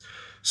prices.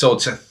 So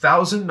it's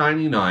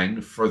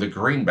 1,099 for the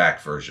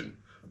greenback version.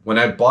 When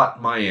I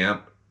bought my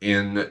amp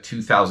in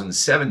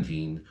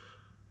 2017,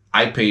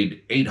 I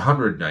paid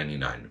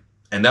 $899.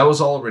 And that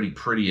was already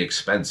pretty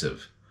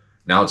expensive.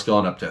 Now it's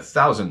gone up to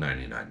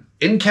 $1,099.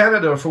 In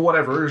Canada, for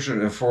whatever reason,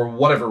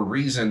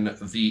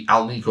 the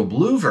Alnico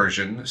Blue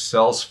version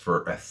sells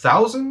for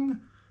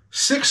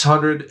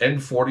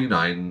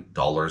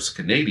 $1,649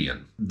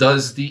 Canadian.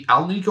 Does the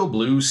Alnico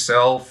Blue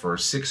sell for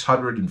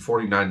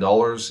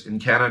 $649 in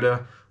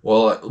Canada?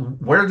 Well,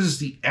 where does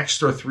the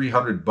extra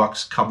 300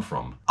 bucks come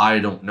from? I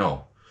don't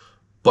know.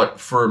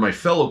 But for my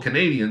fellow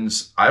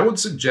Canadians, I would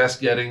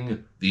suggest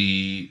getting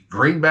the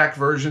greenback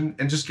version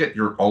and just get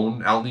your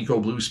own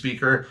Alnico Blue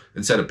speaker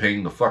instead of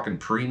paying the fucking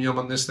premium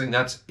on this thing.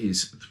 That's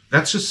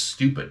just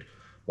stupid.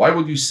 Why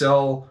would you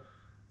sell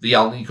the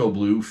Alnico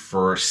Blue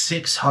for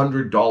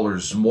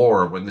 $600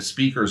 more when the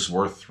speaker's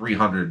worth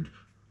 $300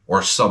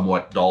 or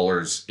somewhat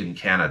dollars in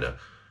Canada?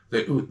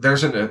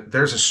 There's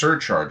a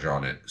surcharge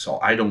on it,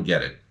 so I don't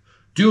get it.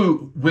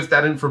 Do with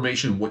that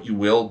information what you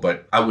will,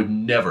 but I would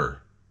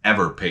never,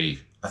 ever pay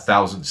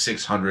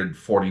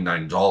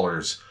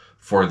 $1,649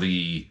 for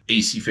the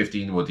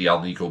AC15 with the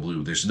Alnico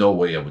Blue. There's no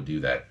way I would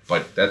do that,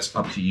 but that's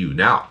up to you.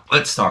 Now,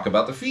 let's talk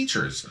about the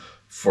features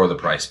for the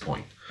price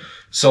point.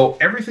 So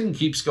everything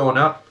keeps going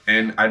up,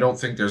 and I don't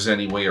think there's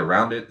any way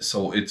around it.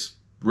 So it's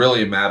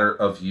really a matter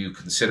of you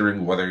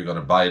considering whether you're going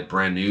to buy it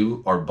brand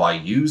new or buy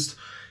used.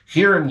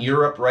 Here in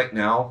Europe right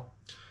now,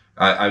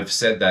 I've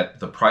said that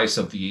the price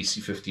of the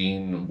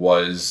AC15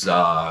 was,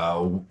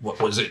 what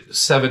was it,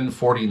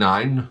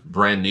 $749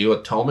 brand new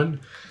at Thomann.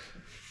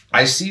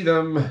 I see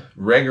them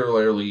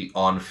regularly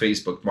on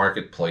Facebook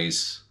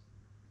Marketplace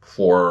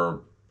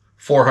for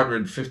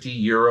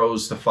 450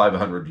 euros to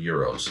 500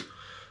 euros.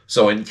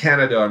 So in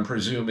Canada, I'm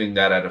presuming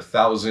that at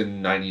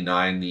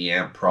 $1,099, the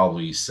amp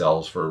probably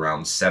sells for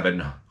around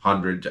 $700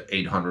 to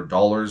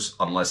 $800,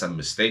 unless I'm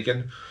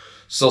mistaken.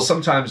 So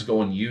sometimes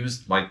going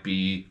used might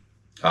be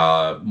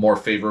more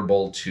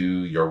favorable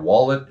to your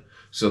wallet.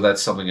 So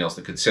that's something else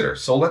to consider.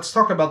 So let's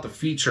talk about the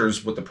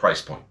features with the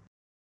price point.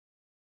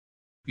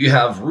 You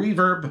have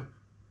reverb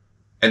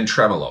and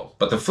tremolo,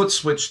 but the foot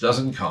switch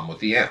doesn't come with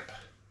the amp.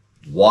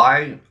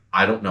 Why?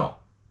 I don't know.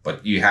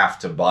 but you have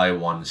to buy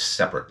one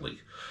separately.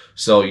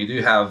 So you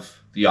do have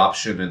the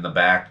option in the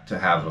back to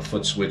have a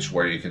foot switch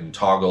where you can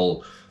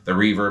toggle the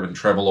reverb and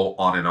tremolo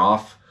on and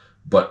off,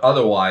 but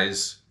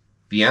otherwise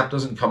the amp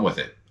doesn't come with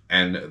it,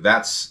 and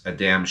that's a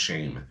damn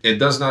shame. It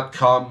does not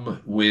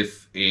come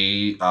with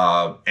a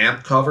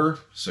amp cover,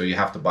 so you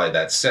have to buy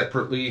that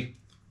separately.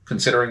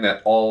 Considering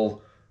that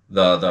all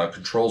the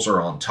controls are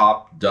on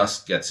top,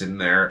 dust gets in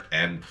there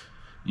and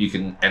you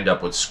can end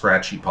up with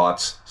scratchy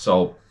pots.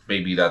 So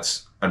maybe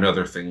that's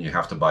another thing you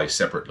have to buy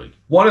separately.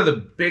 One of the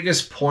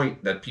biggest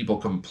point that people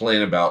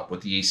complain about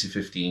with the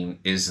AC15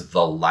 is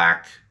the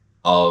lack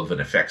of an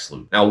effects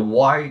loop. Now,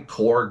 why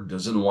Korg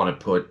doesn't want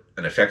to put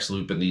an effects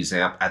loop in these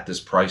amp at this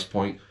price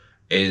point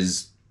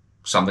is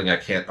something I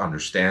can't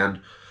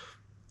understand.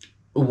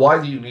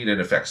 Why do you need an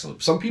effects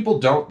loop? Some people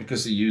don't,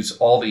 because they use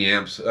all the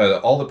amps,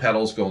 all the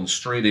pedals going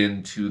straight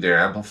into their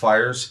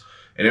amplifiers.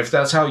 And if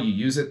that's how you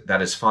use it,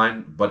 that is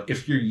fine. But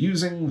if you're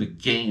using the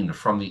gain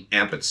from the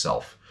amp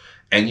itself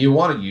and you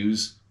want to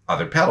use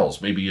other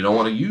pedals, maybe you don't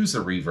want to use the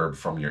reverb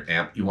from your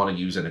amp, you want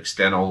to use an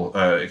external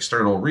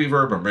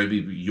reverb, or maybe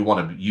you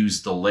want to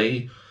use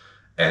delay,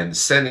 and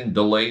sending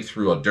delay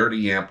through a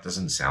dirty amp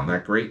doesn't sound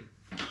that great.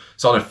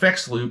 So an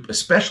effects loop,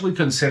 especially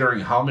considering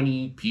how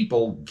many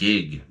people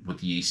gig with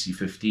the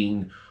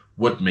AC15,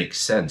 would make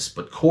sense.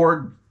 But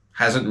Korg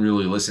hasn't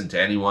really listened to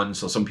anyone,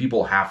 so some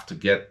people have to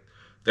get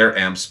their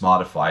amps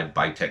modified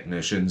by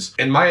technicians.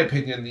 In my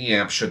opinion, the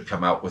amp should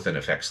come out with an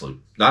effects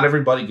loop. Not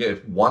everybody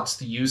wants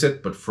to use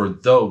it, but for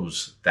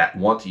those that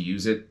want to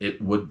use it,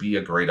 it would be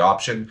a great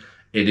option.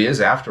 It is,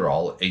 after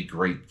all, a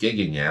great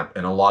gigging amp,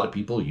 and a lot of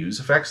people use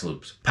effects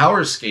loops.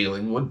 Power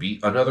scaling would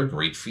be another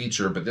great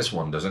feature, but this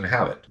one doesn't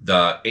have it.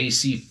 The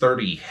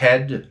AC30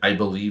 head, I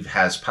believe,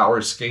 has power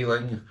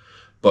scaling,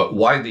 but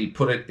why they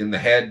put it in the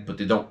head, but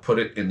they don't put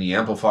it in the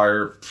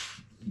amplifier,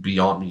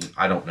 beyond me,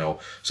 I don't know.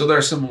 So there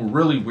are some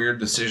really weird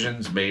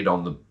decisions made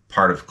on the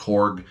part of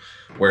Korg,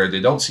 where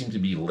they don't seem to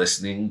be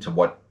listening to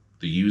what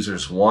the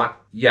users want.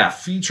 Yeah,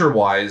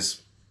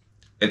 feature-wise,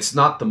 it's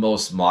not the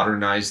most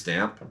modernized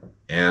amp,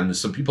 and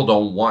some people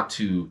don't want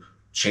to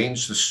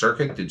change the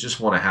circuit. They just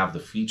want to have the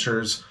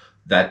features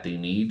that they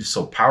need.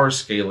 So power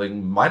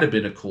scaling might have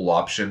been a cool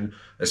option,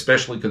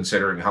 especially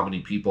considering how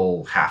many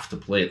people have to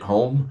play at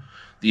home.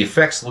 The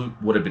effects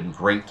loop would have been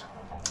great.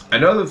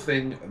 Another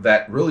thing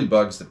that really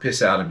bugs the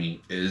piss out of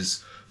me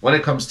is when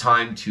it comes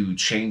time to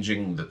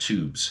changing the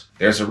tubes.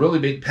 There's a really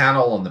big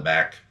panel on the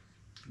back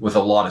with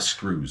a lot of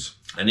screws,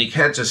 and you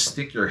can't just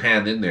stick your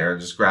hand in there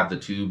and just grab the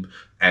tube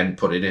and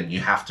put it in. You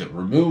have to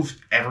remove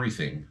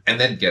everything and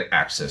then get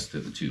access to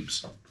the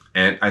tubes.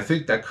 And I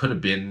think that could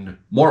have been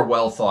more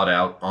well thought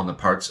out on the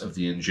parts of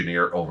the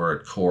engineer over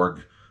at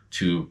Korg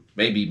to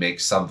maybe make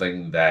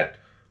something that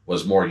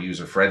was more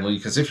user-friendly.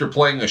 Because if you're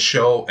playing a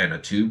show and a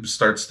tube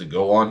starts to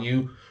go on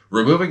you,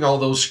 removing all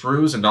those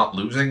screws and not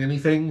losing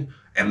anything,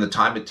 and the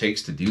time it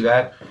takes to do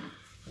that,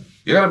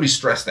 you're going to be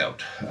stressed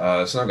out.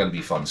 It's not going to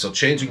be fun. So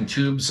changing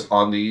tubes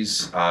on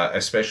these,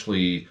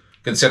 especially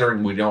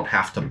considering we don't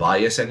have to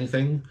bias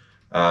anything,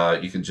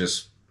 you can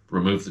just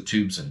remove the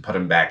tubes and put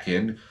them back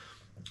in.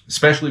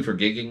 Especially for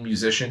gigging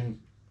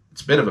musician,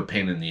 it's a bit of a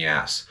pain in the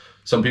ass.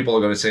 Some people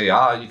are going to say,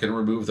 you can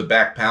remove the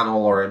back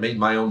panel, or I made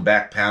my own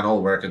back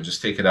panel where I can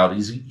just take it out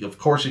easy. Of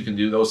course you can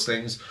do those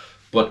things,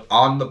 but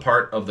on the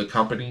part of the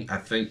company, I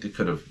think they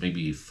could have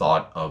maybe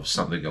thought of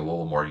something a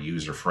little more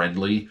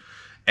user-friendly.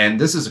 And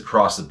this is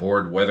across the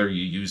board, whether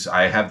you use,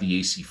 I have the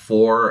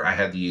AC4, I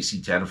had the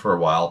AC10 for a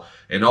while,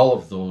 and all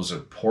of those are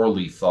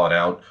poorly thought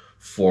out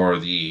for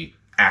the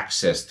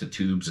access to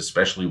tubes,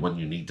 especially when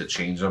you need to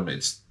change them.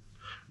 It's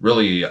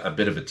really a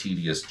bit of a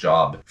tedious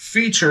job.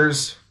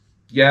 Features,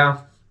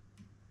 yeah,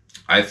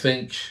 I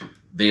think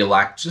they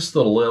lack just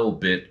a little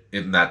bit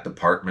in that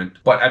department.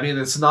 But I mean,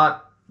 it's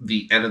not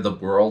the end of the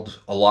world.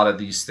 A lot of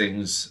these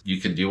things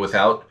you can do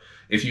without.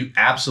 If you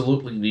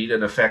absolutely need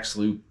an effects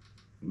loop,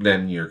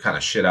 then you're kind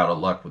of shit out of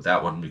luck with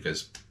that one,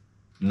 because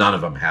none of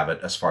them have it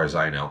as far as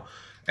I know.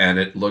 And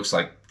it looks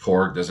like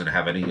Korg doesn't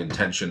have any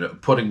intention of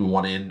putting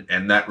one in,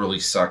 and that really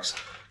sucks,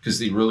 because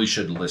they really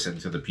should listen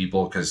to the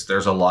people, because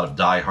there's a lot of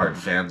diehard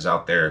fans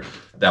out there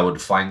that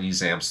would find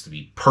these amps to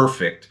be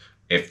perfect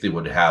if they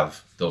would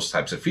have those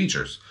types of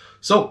features.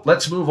 So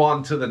let's move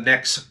on to the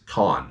next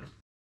con.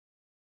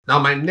 Now,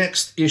 my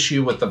next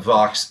issue with the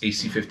Vox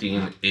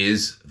AC15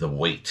 is the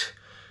weight.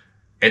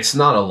 It's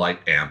not a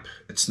light amp.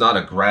 It's not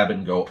a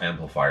grab-and-go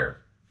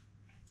amplifier.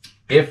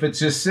 If it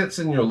just sits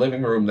in your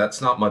living room,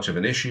 that's not much of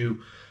an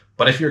issue.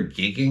 But if you're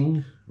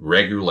gigging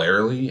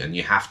regularly and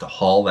you have to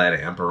haul that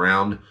amp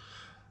around,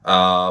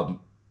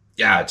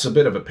 yeah, it's a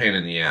bit of a pain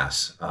in the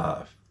ass.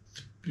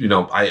 You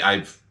know,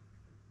 I've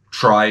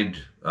tried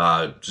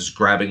just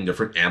grabbing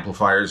different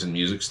amplifiers in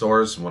music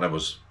stores when I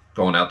was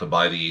going out to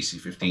buy the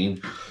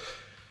AC15.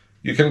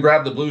 You can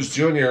grab the Blues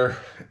Junior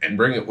and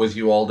bring it with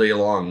you all day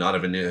long. Not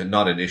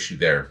an issue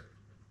there.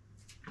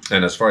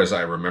 And as far as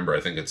I remember, I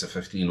think it's a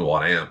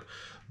 15-watt amp.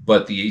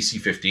 But the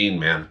AC15,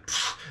 man,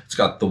 it's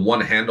got the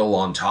one handle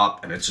on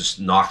top and it just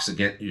knocks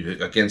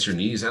against your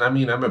knees. And I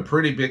mean, I'm a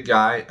pretty big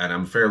guy and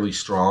I'm fairly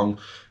strong.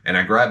 And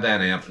I grab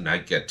that amp and I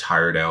get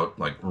tired out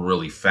like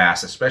really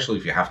fast, especially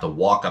if you have to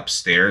walk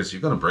upstairs.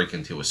 You're going to break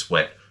into a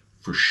sweat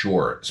for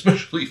sure,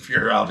 especially if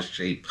you're out of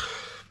shape.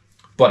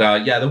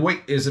 But yeah, the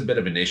weight is a bit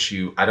of an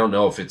issue. I don't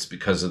know if it's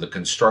because of the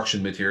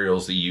construction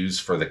materials they use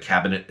for the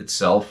cabinet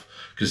itself,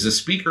 because the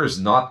speaker is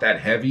not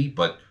that heavy,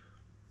 but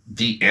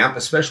the amp,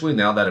 especially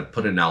now that I've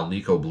put an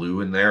Alnico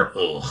Blue in there,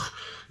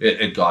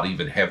 it got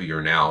even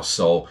heavier now.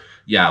 So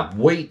yeah,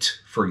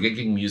 weight for a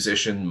gigging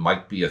musician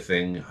might be a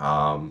thing.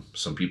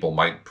 Some people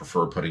might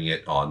prefer putting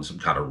it on some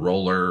kind of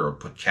roller or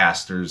put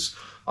casters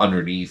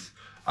underneath.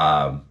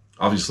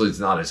 Obviously, it's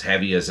not as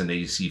heavy as an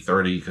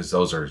AC30 because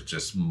those are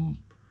just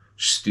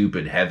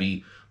stupid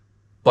heavy.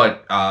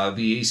 But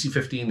the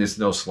AC15 is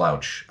no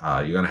slouch.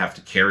 You're going to have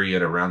to carry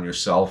it around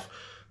yourself.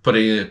 Put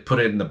it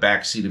in the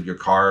back seat of your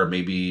car,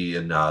 maybe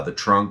in the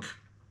trunk,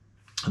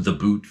 the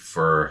boot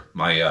for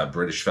my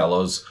British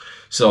fellows.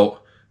 So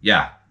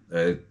yeah,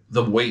 the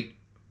weight,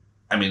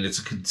 I mean, it's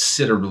a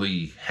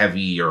considerably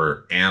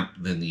heavier amp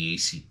than the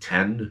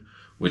AC10,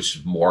 which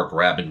is more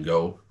grab and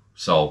go.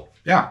 So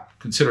yeah,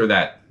 consider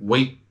that.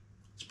 Weight,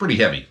 it's pretty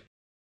heavy.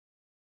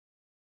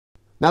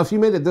 Now, if you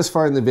made it this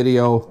far in the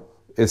video,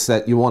 it's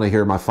that you want to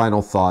hear my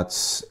final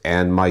thoughts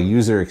and my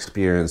user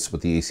experience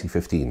with the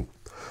AC15.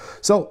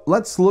 So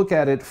let's look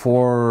at it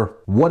for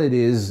what it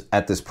is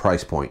at this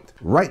price point.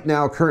 Right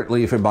now,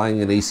 currently, if you're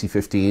buying an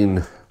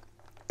AC15,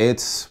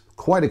 it's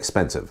quite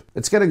expensive.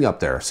 It's getting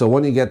up there. So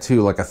when you get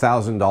to like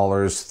 $1,000,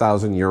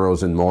 1,000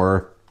 euros and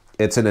more,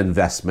 it's an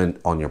investment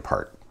on your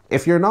part.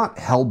 If you're not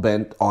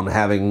hell-bent on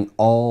having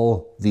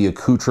all the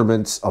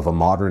accoutrements of a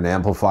modern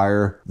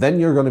amplifier, then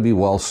you're going to be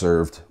well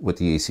served with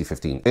the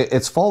AC15.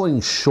 It's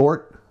falling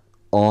short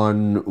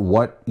on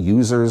what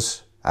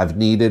users have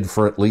needed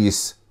for at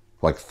least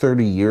like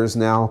 30 years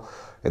now.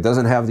 It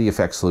doesn't have the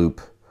effects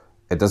loop.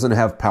 It doesn't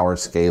have power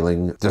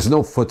scaling. There's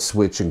no foot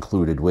switch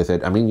included with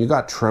it. I mean, you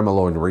got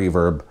tremolo and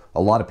reverb. A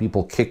lot of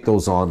people kick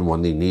those on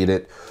when they need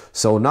it.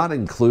 So not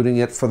including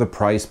it for the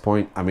price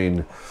point, I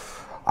mean,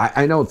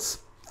 I know it's,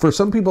 for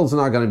some people it's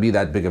not going to be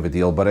that big of a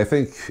deal, but I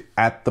think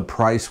at the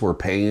price we're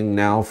paying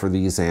now for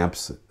these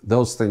amps,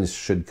 those things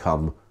should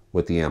come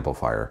with the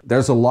amplifier.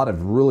 There's a lot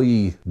of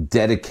really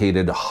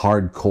dedicated,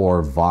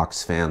 hardcore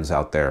Vox fans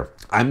out there.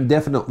 I'm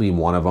definitely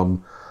one of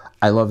them.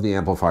 I love the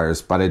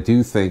amplifiers, but I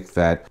do think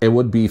that it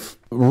would be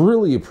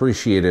really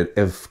appreciated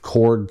if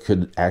Korg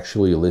could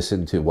actually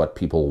listen to what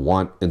people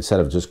want instead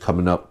of just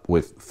coming up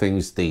with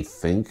things they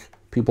think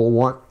people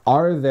want.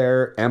 Are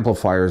there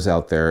amplifiers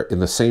out there in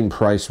the same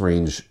price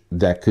range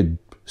that could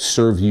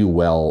serve you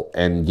well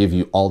and give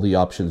you all the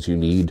options you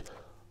need?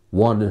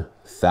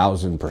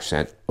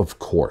 1000%, of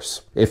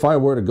course. If I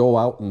were to go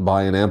out and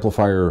buy an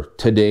amplifier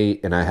today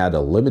and I had a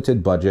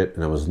limited budget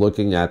and I was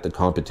looking at the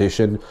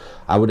competition,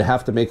 I would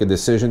have to make a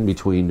decision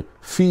between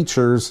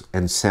features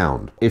and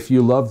sound. If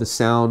you love the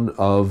sound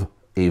of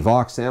a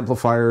Vox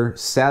amplifier,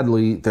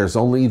 sadly, there's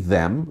only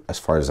them, as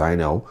far as I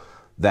know,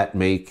 that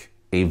make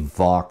a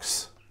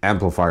Vox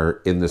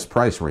amplifier in this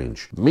price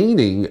range.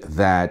 Meaning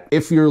that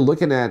if you're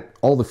looking at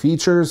all the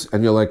features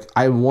and you're like,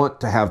 I want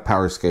to have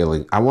power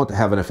scaling, I want to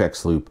have an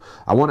effects loop,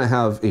 I want to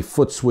have a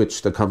foot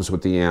switch that comes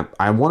with the amp,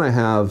 I want to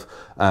have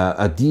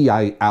a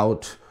DI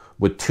out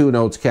with 2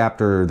 notes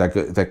captor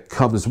that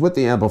comes with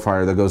the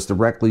amplifier that goes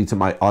directly to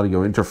my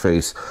audio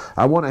interface,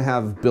 I want to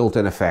have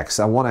built-in effects,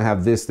 I want to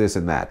have this, this,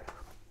 and that.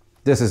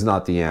 This is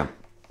not the amp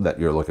that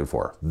you're looking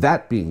for.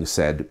 That being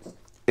said,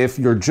 if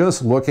you're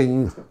just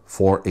looking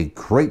for a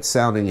great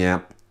sounding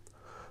amp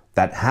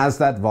that has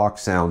that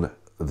Vox sound,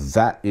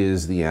 that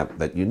is the amp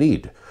that you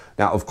need.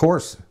 Now, of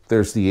course,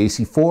 there's the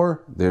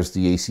AC4, there's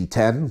the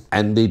AC10,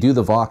 and they do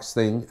the Vox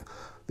thing.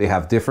 They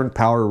have different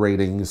power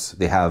ratings.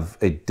 They have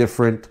a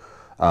different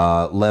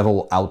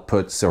level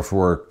output. So if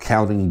we're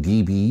counting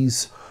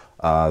dBs,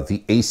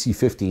 the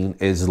AC15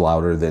 is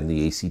louder than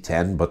the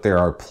AC10, but there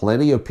are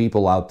plenty of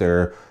people out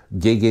there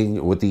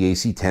gigging with the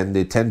AC10.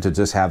 They tend to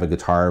just have a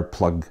guitar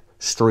plug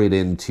straight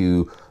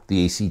into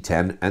the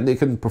AC10 and they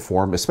can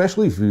perform,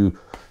 especially if you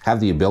have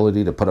the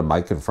ability to put a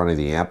mic in front of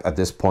the amp. At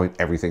this point,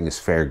 everything is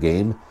fair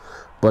game.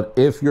 But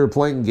if you're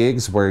playing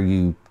gigs where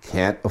you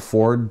can't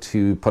afford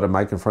to put a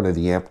mic in front of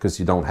the amp because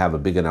you don't have a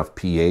big enough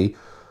PA, the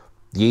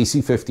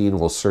AC15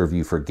 will serve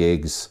you for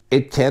gigs.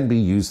 It can be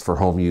used for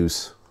home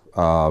use,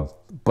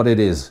 but it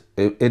is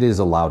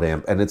a loud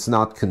amp and it's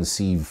not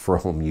conceived for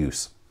home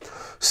use.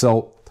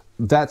 So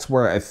that's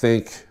where I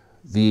think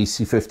the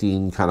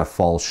AC15 kind of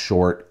falls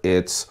short.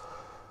 It's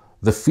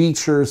the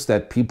features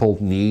that people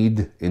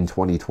need in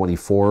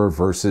 2024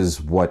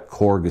 versus what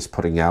Korg is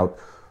putting out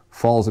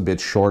falls a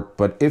bit short.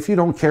 But if you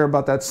don't care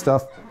about that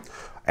stuff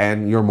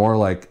and you're more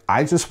like,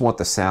 I just want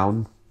the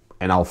sound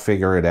and I'll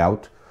figure it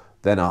out,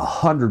 then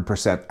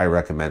 100% I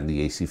recommend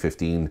the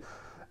AC15.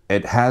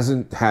 It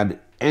hasn't had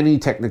any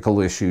technical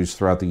issues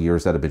throughout the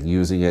years that I've been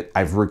using it.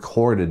 I've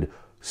recorded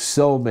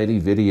so many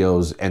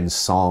videos and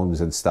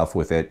songs and stuff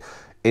with it.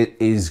 It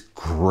is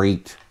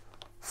great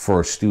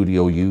for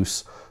studio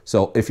use.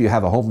 So if you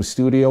have a home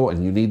studio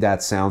and you need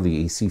that sound,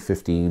 the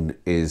AC15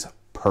 is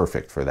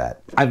perfect for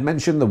that. I've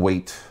mentioned the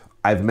weight.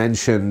 I've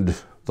mentioned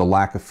the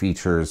lack of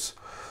features.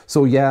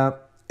 So yeah,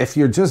 if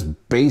you're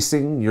just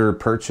basing your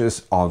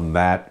purchase on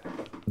that,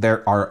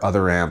 there are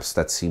other amps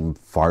that seem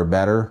far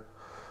better,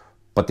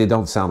 but they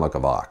don't sound like a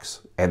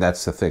Vox. And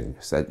that's the thing,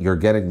 is that you're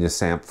getting this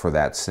amp for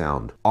that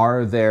sound.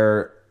 Are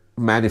there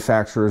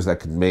manufacturers that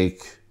can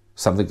make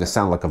something to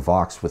sound like a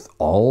Vox with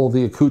all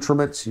the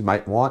accoutrements you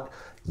might want?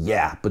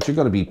 Yeah, but you're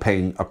going to be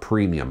paying a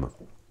premium.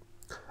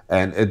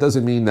 And it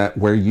doesn't mean that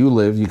where you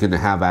live, you can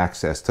have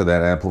access to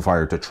that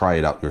amplifier to try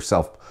it out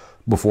yourself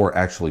before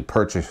actually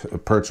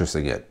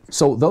purchasing it.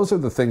 So those are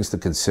the things to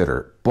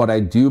consider. But I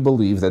do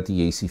believe that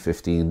the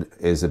AC15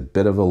 is a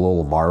bit of a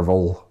little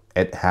marvel.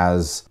 It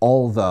has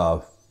all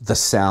the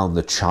sound,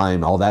 the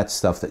chime, all that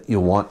stuff that you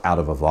want out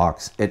of a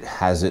Vox. It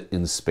has it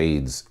in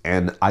spades.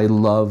 And I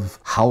love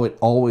how it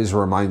always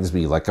reminds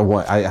me, like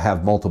I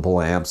have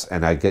multiple amps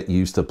and I get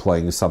used to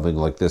playing something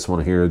like this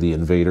one here, the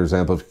Invaders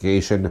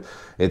amplification.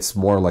 It's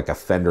more like a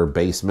Fender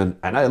Basement.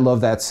 And I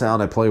love that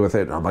sound. I play with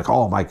it and I'm like,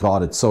 oh my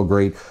God, it's so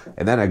great.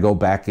 And then I go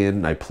back in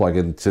and I plug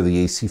into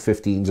the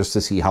AC15 just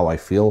to see how I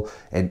feel.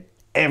 And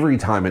every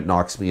time it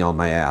knocks me on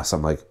my ass,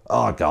 I'm like,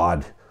 oh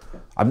God,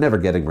 I'm never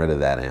getting rid of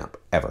that amp,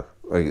 ever.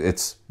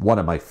 It's one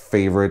of my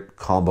favorite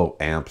combo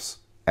amps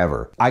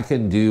ever. I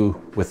can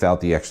do without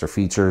the extra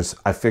features.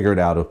 I figured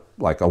out a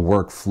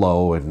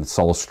workflow and it's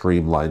all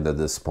streamlined at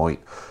this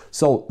point.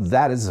 So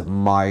that is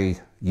my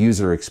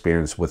user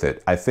experience with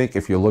it. I think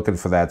if you're looking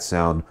for that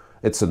sound,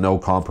 it's a no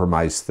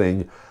compromise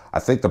thing. I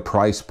think the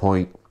price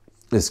point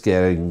is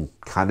getting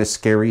kind of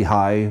scary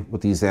high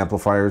with these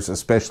amplifiers,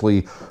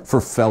 especially for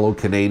fellow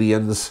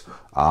Canadians.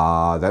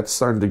 That's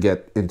starting to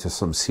get into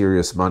some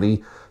serious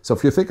money. So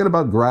if you're thinking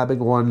about grabbing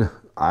one,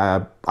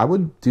 I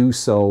would do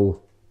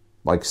so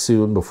like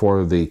soon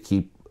before they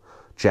keep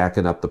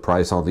jacking up the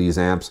price on these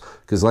amps.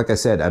 Because like I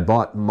said, I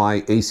bought my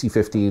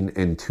AC15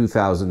 in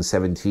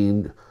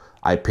 2017.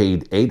 I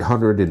paid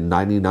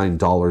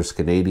 $899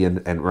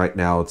 Canadian, and right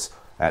now it's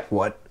at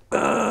what?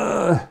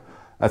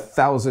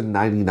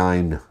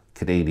 $1,099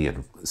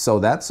 Canadian. So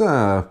that's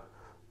a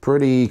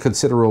pretty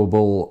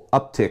considerable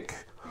uptick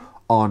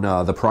on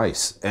the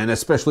price. And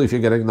especially if you're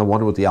getting the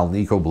one with the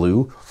Alnico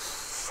Blue.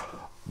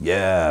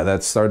 Yeah,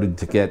 that's started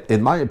to get,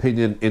 in my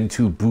opinion,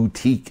 into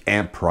boutique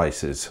amp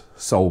prices.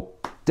 So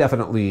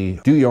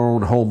definitely do your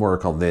own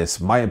homework on this.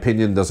 My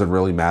opinion doesn't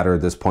really matter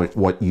at this point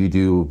what you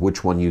do,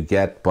 which one you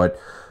get, but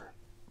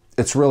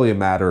it's really a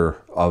matter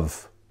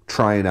of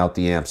trying out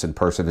the amps in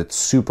person. It's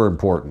super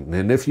important.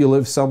 And if you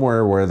live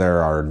somewhere where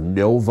there are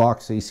no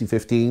Vox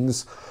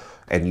AC15s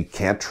and you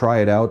can't try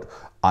it out,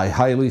 I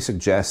highly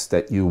suggest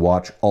that you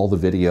watch all the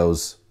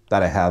videos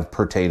that I have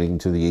pertaining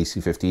to the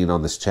AC15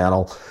 on this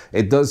channel.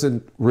 It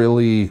doesn't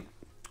really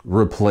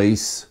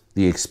replace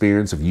the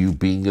experience of you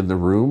being in the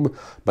room,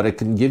 but it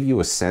can give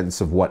you a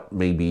sense of what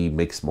maybe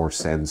makes more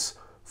sense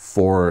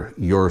for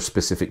your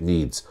specific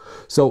needs.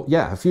 So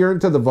yeah, if you're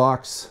into the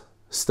Vox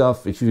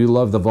stuff, if you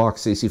love the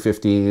Vox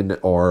AC15,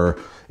 or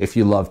if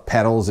you love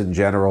pedals in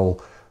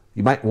general,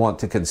 you might want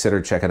to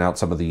consider checking out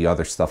some of the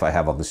other stuff I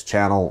have on this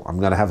channel. I'm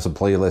going to have some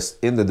playlists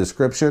in the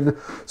description.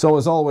 So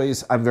as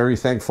always, I'm very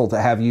thankful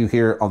to have you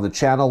here on the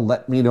channel.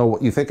 Let me know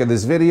what you think of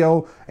this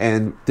video.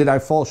 And did I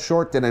fall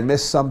short? Did I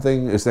miss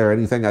something? Is there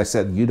anything I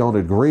said you don't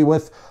agree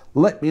with?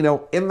 Let me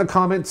know in the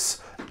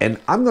comments. And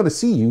I'm going to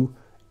see you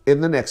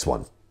in the next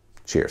one.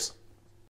 Cheers.